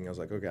about anything. I was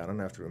like, okay, I don't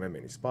have to remember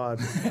any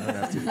spots. I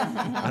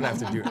don't have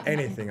to do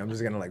anything. I'm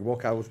just gonna like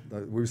walk out with.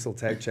 We were still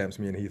tag champs,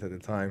 me and Heath at the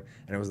time,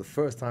 and it was the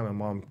first time my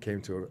mom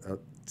came to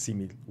see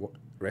me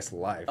wrestle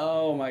live.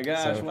 oh my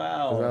gosh, So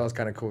wow. that was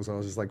kind of cool. So I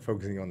was just like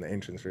focusing on the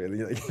entrance,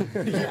 really. Like,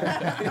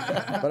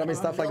 but I mean,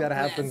 stuff like that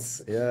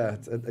happens. Yeah,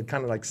 it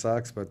kind of like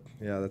sucks, but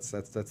yeah, that's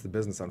the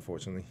business,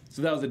 unfortunately.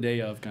 So that was a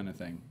day of kind of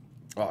thing.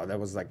 Oh, that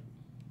was like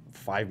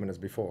 5 minutes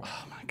before.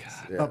 Oh my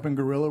god, Yeah. Up in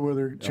Gorilla where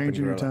they're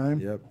changing your Gorilla. time.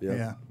 Yep.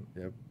 Yeah.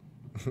 Yep.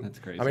 that's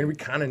crazy. I mean, we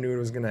kind of knew it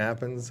was gonna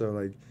happen, so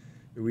like,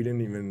 we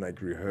didn't even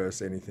like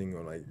rehearse anything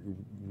or like.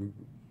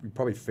 We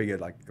probably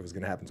figured like it was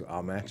gonna happen to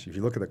our match. If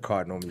you look at the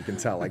card, normally you can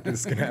tell like this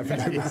is gonna happen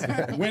to this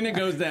match. when it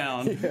goes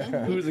down,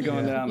 who's it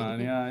going down on?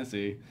 Yeah, I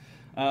see.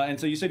 And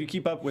so you said you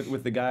keep up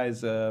with the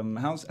guys.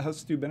 How's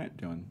Stu Bennett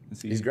doing?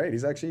 He's great.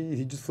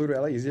 He just flew to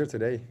LA. He's here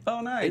today.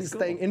 Oh, nice. He's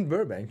Cool. staying in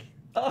Burbank.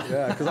 Oh.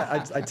 Yeah, because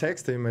I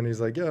text him and he's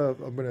like, yeah,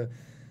 I'm gonna.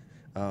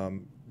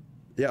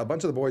 Yeah, a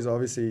bunch of the boys are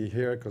obviously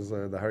here because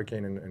the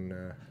hurricane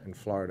in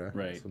Florida.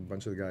 Right. So a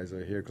bunch of the guys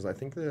are here because I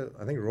think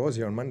Raw's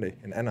here on Monday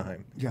in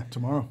Anaheim. Yeah,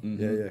 tomorrow.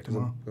 Yeah, because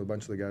Tomorrow. a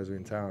bunch of the guys are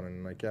in town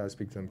and like I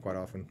speak to them quite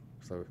often.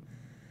 So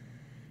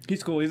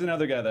He's cool. He's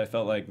another guy that I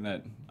felt like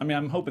that. I mean,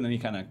 I'm hoping that he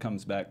kind of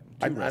comes back.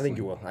 To I think wrestling.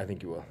 he will. I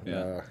think he will.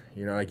 Yeah.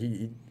 You know, like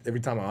he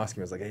every time I ask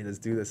him, I was like, hey, let's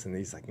do this, and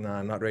he's like, nah,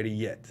 I'm not ready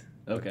yet.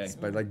 Okay.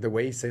 But like the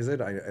way he says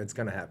it, it's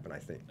gonna happen. I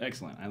think.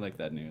 Excellent. I like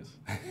that news.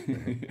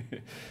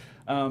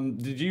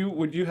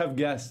 Would you have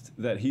guessed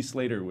that Heath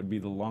Slater would be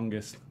the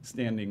longest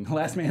standing,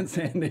 last man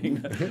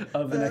standing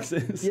of the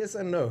Nexus? Yes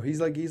and no. He's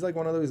like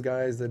one of those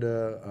guys that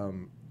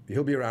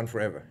he'll be around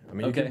forever. I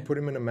mean, you Okay. can put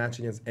him in a match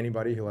against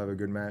anybody, he'll have a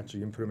good match.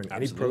 You can put him in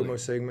Absolutely. any promo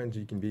segment.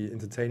 You can be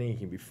entertaining. He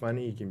can be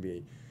funny. He can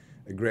be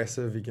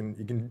aggressive. He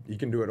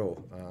can do it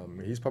all.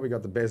 He's probably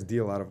got the best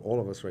deal out of all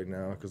of us right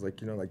now because like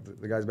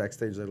the guys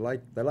backstage they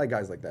like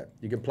guys like that.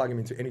 You can plug him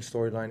into any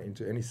storyline,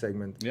 into any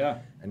segment. Yeah.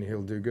 And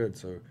he'll do good.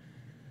 So.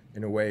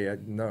 In a way, I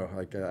know,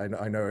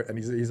 and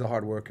he's a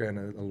hard worker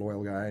and a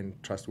loyal guy and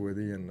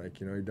trustworthy, and like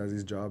he does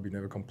his job. He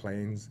never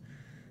complains.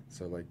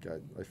 So like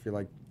I feel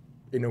like,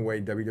 in a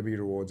way, WWE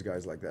rewards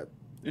guys like that.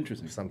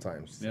 Interesting.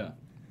 Sometimes. Yeah.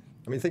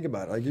 I mean, think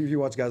about it. Like if you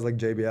watch guys like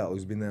JBL,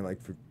 who's been there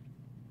like for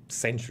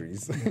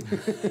centuries, like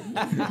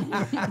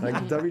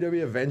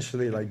WWE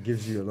eventually like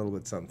gives you a little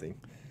bit something.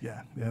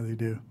 Yeah, they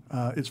do.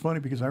 It's funny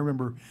because I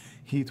remember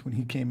Heath when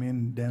he came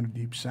in down to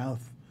Deep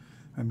South.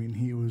 I mean,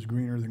 he was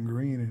greener than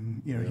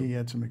green, and he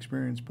had some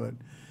experience, but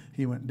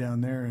he went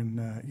down there, and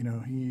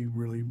he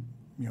really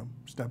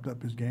stepped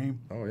up his game.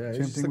 Oh yeah.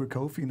 Same thing with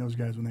Kofi and those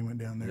guys when they went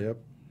down there. Yep.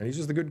 And he's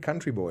just a good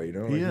country boy, He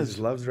Like, is. He just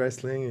loves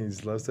wrestling. He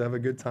just loves to have a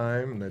good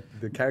time. And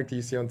the character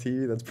you see on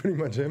TV, that's pretty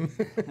much him.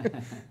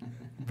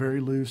 Very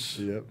loose.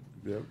 Yep.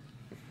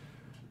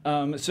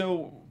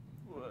 So,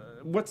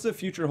 what's the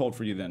future hold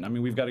for you then? I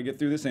mean, we've got to get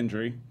through this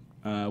injury.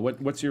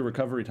 What's your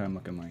recovery time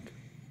looking like?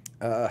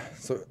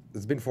 So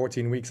it's been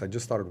 14 weeks. I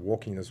just started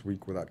walking this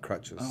week without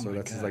crutches. Oh So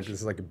my this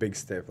is like a big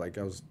step. Like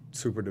I was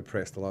super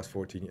depressed the last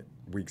 14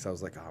 weeks. I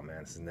was like, oh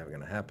man, this is never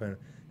gonna happen.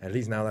 And at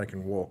least now that I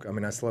can walk, I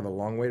mean, I still have a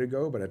long way to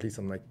go, but at least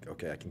I'm like,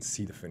 okay, I can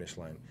see the finish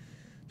line.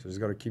 So I just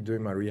got to keep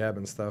doing my rehab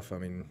and stuff. I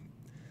mean,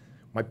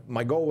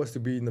 my goal was to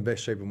be in the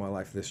best shape of my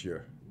life this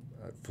year.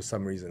 For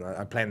some reason,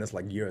 I planned this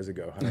like years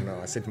ago. I don't know.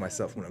 I said to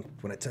myself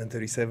when I turn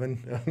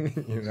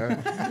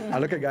 37, I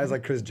look at guys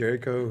like Chris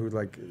Jericho, who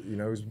like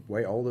who's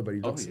way older, but he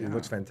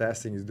looks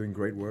fantastic. He's doing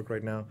great work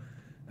right now,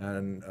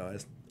 and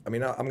I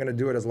mean I'm gonna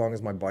do it as long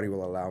as my body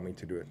will allow me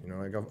to do it.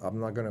 Like I'm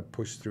not gonna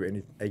push through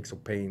any aches or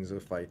pains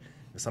if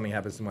something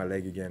happens to my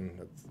leg again.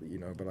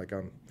 But like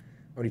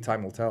only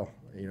time will tell.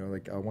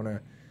 Like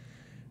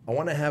I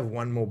want to have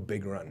one more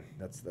big run.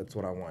 That's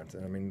what I want.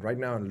 And I mean, right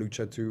now in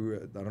Lucha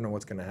too, I don't know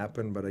what's going to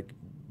happen, but like,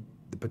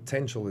 the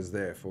potential is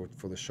there for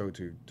the show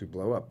to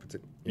blow up.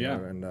 You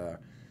know, and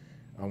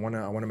I want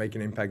to make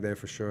an impact there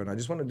for sure. And I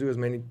just want to do as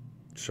many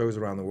shows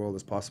around the world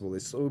as possible.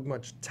 There's so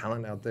much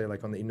talent out there,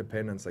 like on the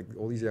independents, like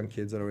all these young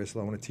kids that are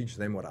wrestling. I want to teach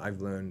them what I've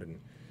learned, and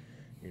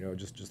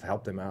just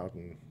help them out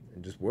and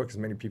just work as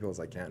many people as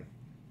I can.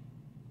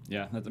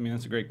 Yeah, I mean,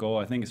 that's a great goal.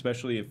 I think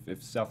especially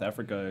if South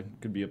Africa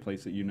could be a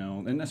place that you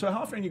know. And so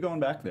how often are you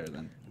going back there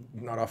then?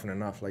 Not often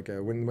enough. Like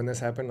when this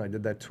happened, I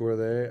did that tour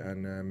there,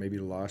 and maybe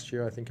last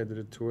year I think I did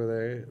a tour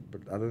there.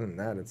 But other than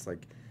that, it's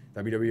like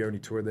WWE only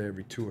toured there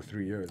every 2 or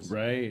 3 years.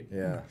 Right.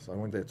 Yeah. So I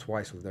went there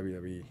twice with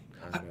WWE.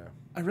 And,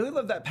 I really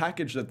love that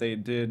package that they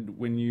did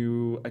when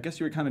I guess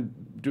you were kind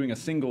of doing a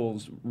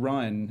singles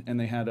run, and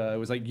they had it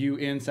was like you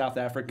in South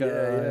Africa.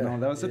 Yeah, and all.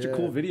 That was such a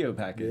cool video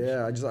package.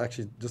 Yeah, I just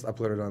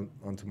uploaded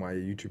onto my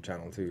YouTube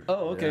channel too.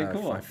 Oh, okay, yeah,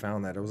 cool. I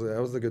found that. That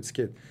was a good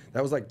skit.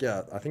 That was like,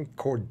 I think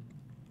Core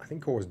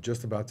was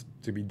just about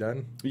to be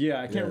done.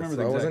 Yeah, I can't remember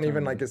the I exact wasn't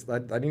even time.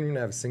 like I didn't even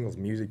have singles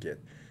music yet.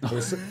 It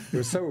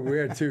was so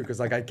weird too, because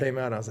like I came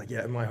out and I was like,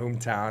 yeah, in my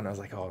hometown. I was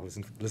like, oh,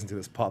 listen to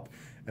this pop,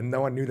 and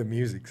no one knew the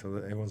music, so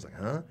everyone's like,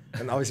 huh?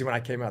 And obviously when I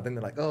came out, then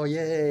they're like, oh,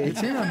 yay,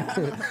 it's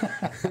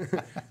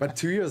him. But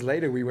 2 years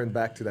later, we went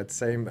back to that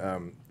same.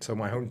 So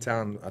my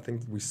hometown, I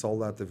think we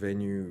sold out the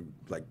venue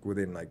like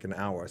within like an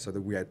hour, so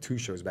that we had 2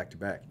 shows back to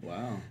back.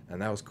 Wow. And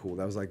that was cool.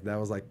 That was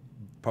like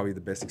probably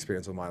the best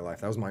experience of my life.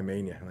 That was my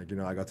mania. Like,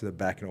 I got to the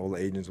back and all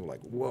the agents were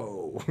like,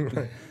 whoa.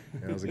 Yeah,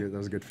 that was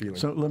a good feeling.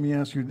 So let me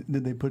ask you,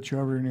 did they put you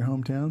over in your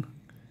hometown?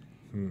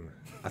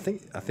 I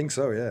think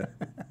so, yeah.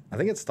 I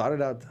think it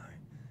started out,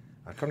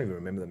 I can't even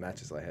remember the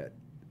matches I had.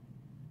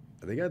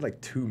 I think I had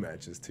like 2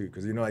 matches too,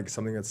 because like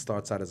something that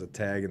starts out as a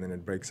tag and then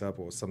it breaks up,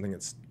 or something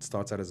that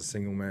starts out as a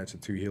single match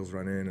and 2 heels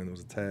run in and it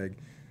was a tag.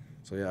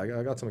 So yeah,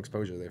 I got some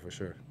exposure there for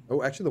sure.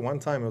 Oh, actually the one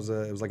time it was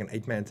like an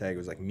 8-man tag. It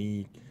was like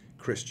me,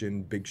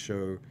 Christian, Big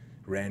Show,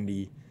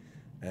 Randy,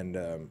 and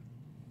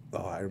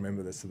I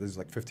remember this. So there's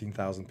like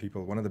 15,000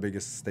 people, one of the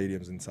biggest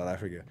stadiums in South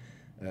Africa.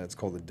 It's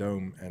called the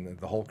Dome, and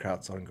the whole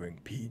crowd started going,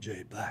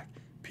 PJ Black,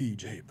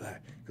 PJ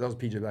Black. Because I was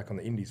PJ Black on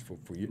the Indies for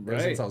years, ever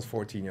since I was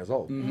 14 years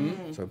old.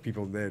 Mm-hmm. So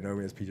people there know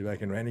me as PJ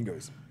Black, and Randy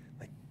goes,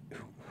 like,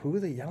 who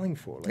are they yelling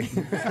for? Like,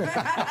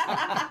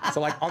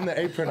 so like on the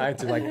apron, I had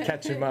to like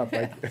catch him up.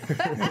 Like,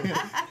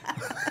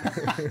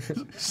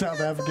 South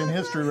African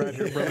history right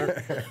here,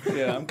 brother.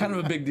 Yeah, I'm kind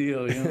of a big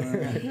deal. You know?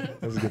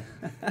 that was good.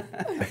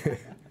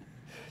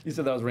 You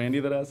said that was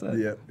Randy that asked that?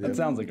 Yeah. That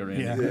sounds like a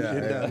Randy. Yeah,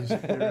 it does.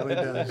 It really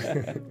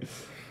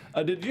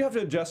does. Did you have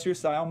to adjust your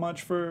style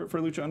much for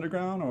Lucha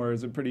Underground, or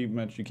is it pretty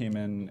much you came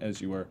in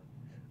as you were?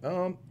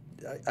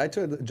 I had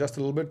to adjust a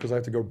little bit because I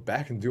have to go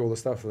back and do all the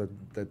stuff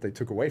that they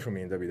took away from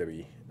me in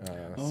WWE.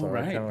 So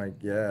right. I kind of like,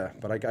 yeah.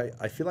 But like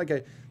I feel like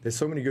there's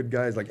so many good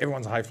guys. Like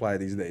everyone's a high flyer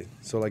these days.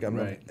 So like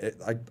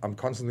I'm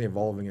constantly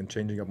evolving and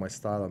changing up my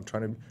style. I'm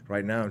trying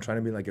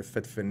to be like a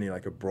Fit Finley,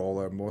 like a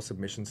brawler, more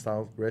submission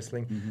style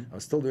wrestling. Mm-hmm. I'm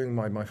still doing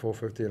my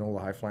 450 and all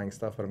the high flying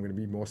stuff, but I'm going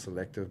to be more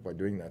selective by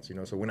doing that.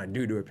 So when I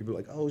do it, people are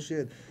like, oh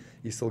shit,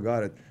 you still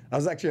got it. I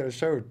was actually at a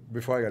show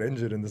before I got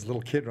injured, and this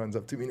little kid runs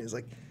up to me and he's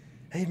like,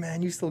 hey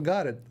man, you still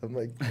got it. I'm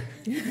like,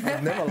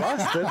 I've never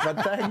lost it, but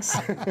thanks.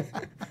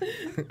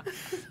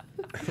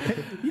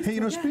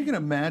 Hey, speaking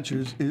of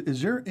matches,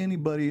 is there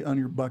anybody on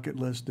your bucket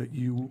list that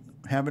you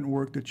haven't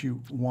worked that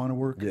you want to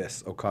work?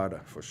 Yes,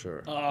 Okada for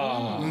sure.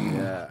 Oh.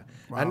 Yeah.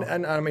 Wow.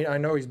 And I mean, I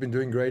know he's been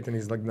doing great and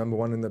he's like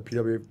 #1 in the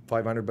PW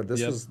 500, but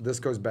this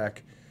goes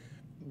back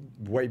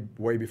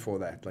way before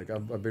that. Like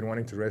I've been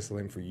wanting to wrestle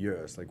him for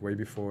years, like way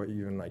before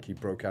even like he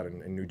broke out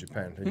in New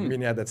Japan. I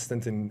mean, he had that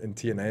stint in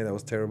TNA that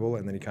was terrible,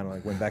 and then he kind of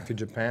like went back to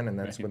Japan, and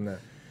that's when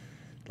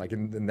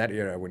in that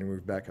era when he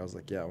moved back, I was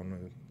like, yeah, I want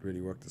to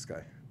really work this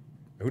guy.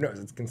 Who knows?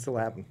 It can still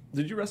happen.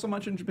 Did you wrestle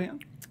much in Japan?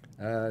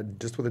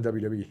 Just with the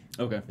WWE.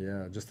 Okay.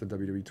 Yeah, just the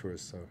WWE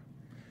tours. So.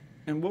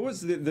 And what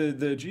was the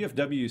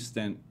GFW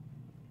stint?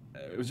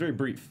 It was very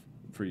brief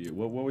for you.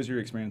 What was your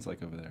experience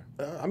like over there?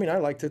 I mean, I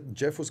liked it.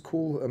 Jeff was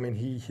cool. I mean,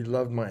 he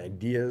loved my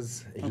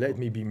ideas. He let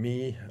me be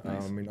me.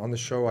 Nice. I mean, on the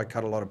show, I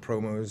cut a lot of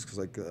promos because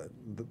like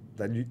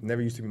that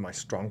never used to be my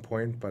strong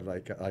point. But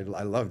like, I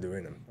love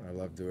doing them. I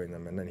love doing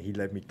them. And then he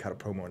let me cut a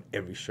promo on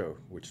every show,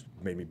 which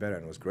made me better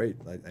and it was great.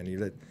 And he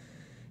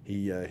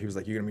was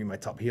like, you're gonna be my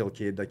top heel,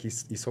 kid. Like he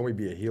saw me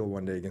be a heel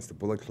one day against the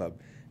Bullet Club.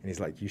 And he's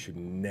like, you should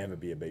never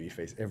be a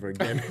babyface ever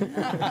again.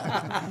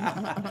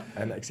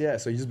 And like, yeah,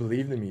 so he just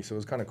believed in me. So it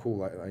was kind of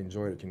cool. I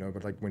enjoyed it,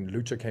 But like when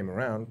Lucha came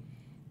around,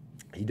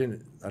 I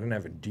didn't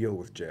have a deal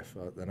with Jeff.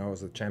 And I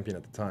was a champion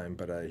at the time,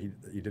 but he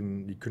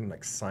couldn't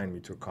like sign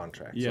me to a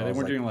contract. Yeah, so they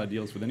weren't doing a lot of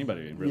deals with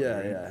anybody. Really, yeah,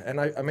 right? yeah. And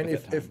I mean,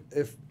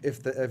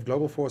 if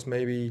Global Force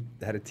maybe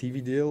had a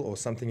TV deal or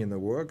something in the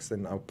works,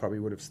 then I probably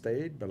would have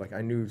stayed. But like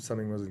I knew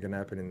something wasn't gonna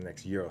happen in the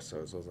next year or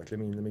so. So I was like,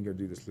 let me go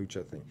do this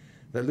Lucha thing.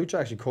 The Lucha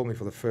actually called me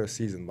for the first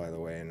season, by the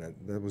way, and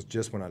that was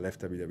just when I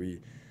left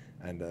WWE.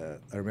 And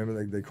I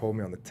remember they called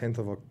me on the 10th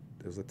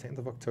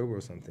of October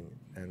or something,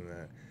 and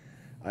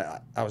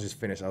I was just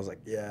finished. I was like,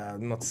 yeah,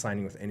 I'm not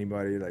signing with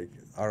anybody, like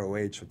ROH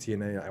or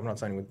TNA. I'm not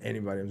signing with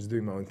anybody. I'm just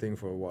doing my own thing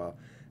for a while.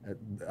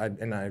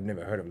 And I've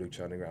never heard of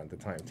Lucha Underground at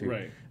the time, too.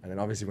 Right. And then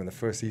obviously when the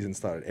first season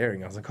started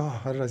airing, I was like, oh,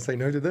 how did I say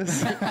no to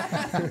this?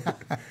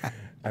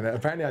 And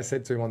apparently I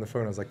said to him on the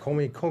phone, I was like, call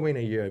me in a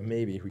year,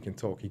 maybe we can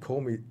talk. He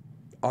called me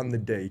on the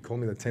day. He called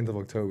me the 10th of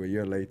October, a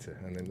year later.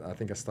 And then I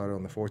think I started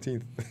on the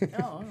 14th.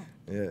 Oh.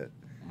 Yeah.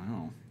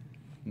 Wow.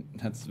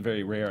 That's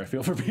very rare. I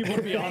feel for people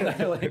to be on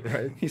that. Like,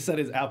 Right. He set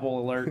his Apple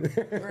alert.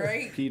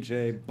 Right?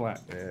 PJ Black.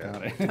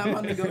 Got it. I'm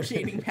on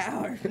negotiating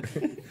power.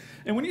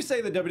 And when you say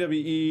the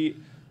WWE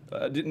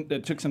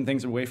took some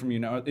things away from you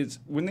now, it's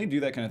when they do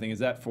that kind of thing, is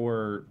that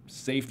for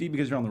safety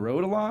because you're on the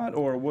road a lot,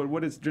 or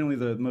what is generally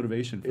the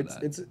motivation for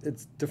that?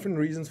 It's different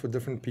reasons for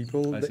different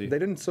people. I They see.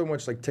 didn't so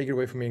much like take it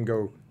away from me and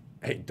go,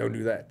 hey, don't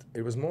do that.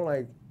 It was more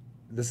like,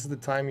 this is the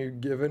time you're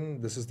given,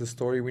 this is the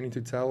story we need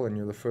to tell, and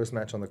you're the first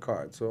match on the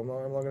card. So I'm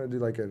not going to do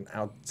like an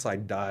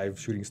outside dive,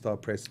 shooting star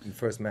press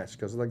first match,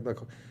 because like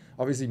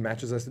obviously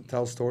matches has to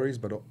tell stories,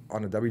 but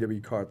on a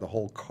WWE card, the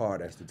whole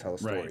card has to tell a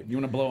story. Right. You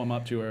want to blow them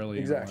up too early.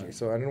 Exactly.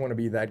 So I didn't want to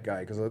be that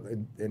guy, because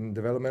in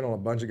developmental, a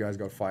bunch of guys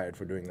got fired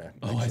for doing that.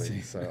 Oh, I actually.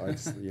 see. So I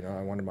just,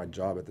 I wanted my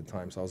job at the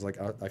time. So I was like,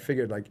 I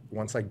figured like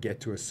once I get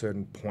to a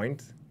certain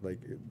point, like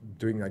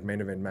doing like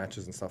main event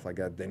matches and stuff like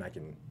that, then I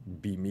can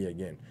be me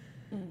again.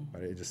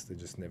 But it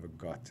just never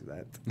got to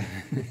that.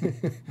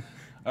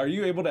 Are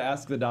you able to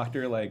ask the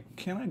doctor, like,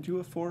 can I do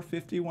a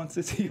 450 once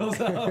this heals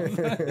up?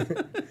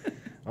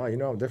 Oh,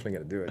 I'm definitely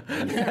gonna do it.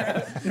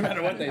 No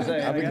matter what they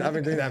say. I've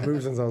been doing that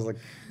move since I was like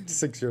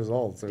 6 years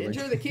old. So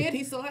Injure the kid,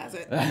 he still has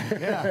it.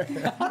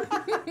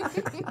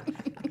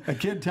 A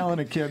kid telling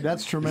a kid,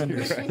 that's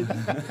tremendous.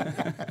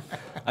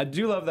 I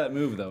do love that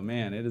move, though.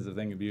 Man, it is a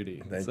thing of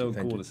beauty. It's so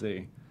cool to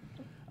see.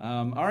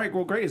 All right,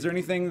 well, great. Is there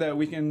anything that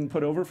we can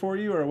put over for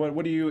you, or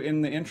what do you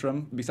in the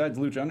interim besides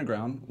Lucha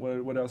Underground?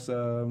 What else?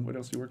 What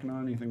else are you working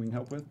on? Anything we can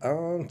help with?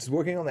 Just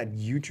working on that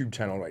YouTube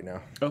channel right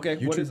now. Okay,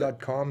 what is it?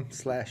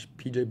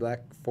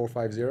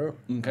 YouTube.com/PJBlack450.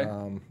 Okay.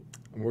 I'm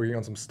working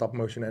on some stop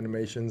motion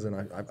animations, and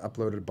I've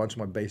uploaded a bunch of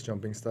my base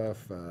jumping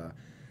stuff.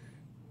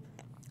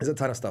 There's a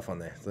ton of stuff on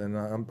there. And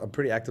I'm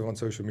pretty active on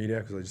social media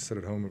because I just sit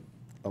at home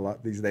a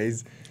lot these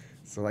days.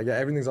 So like, yeah,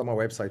 everything's on my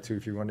website too.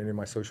 If you want any of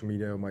my social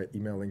media or my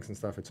email links and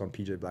stuff, it's on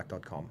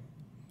pjblack.com.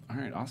 All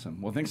right,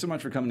 awesome. Well, thanks so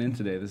much for coming in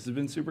today. This has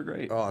been super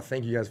great. Oh,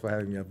 thank you guys for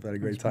having me. I've had a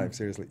great time,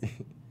 seriously.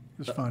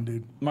 It's fun,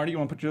 dude. Marty, you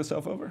want to put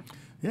yourself over?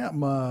 Yeah,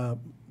 my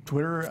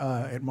Twitter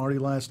at Marty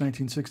Elias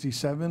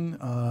 1967,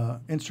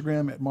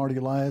 Instagram at Marty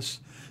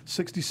Elias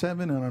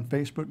 67, and on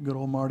Facebook, good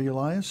old Marty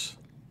Elias.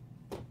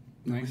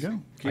 Nice. There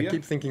we go. I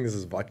keep thinking this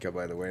is vodka,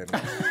 by the way. And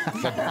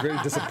I'm like,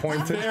 really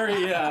disappointed.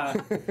 Very,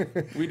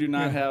 we do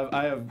not have,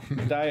 I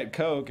have Diet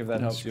Coke, if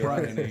that helps you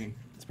out any.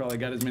 It's probably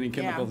got as many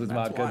chemicals as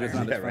that's vodka, just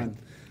not water. as fun.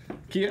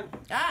 Kia?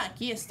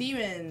 Kia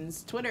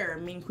Stevens, Twitter,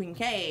 Mean Queen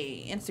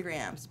K,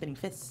 Instagram, Spinning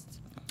Fist.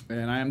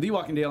 And I am The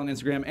Walking Dale on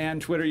Instagram and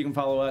Twitter. You can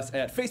follow us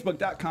at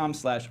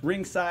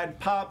facebook.com/Ringside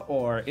Pop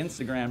or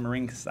Instagram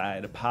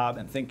Ringside Pop.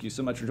 And thank you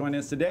so much for joining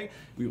us today.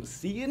 We will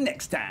see you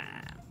next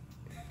time.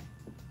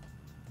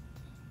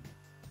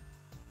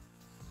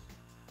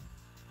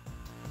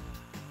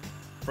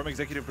 From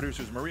executive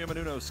producers Maria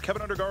Menounos,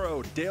 Keven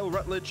Undergaro, Dale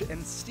Rutledge,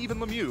 and Stephen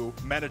Lemieux,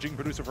 managing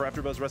producer for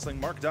AfterBuzz Wrestling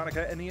Mark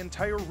Donica, and the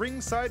entire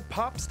Ringside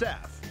Pop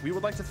staff, we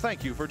would like to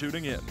thank you for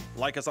tuning in.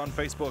 Like us on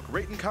Facebook,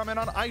 rate and comment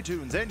on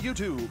iTunes and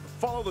YouTube.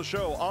 Follow the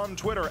show on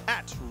Twitter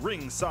at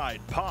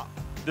Ringside Pop.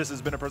 This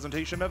has been a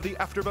presentation of the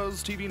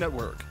AfterBuzz TV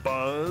Network.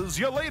 Buzz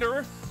you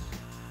later!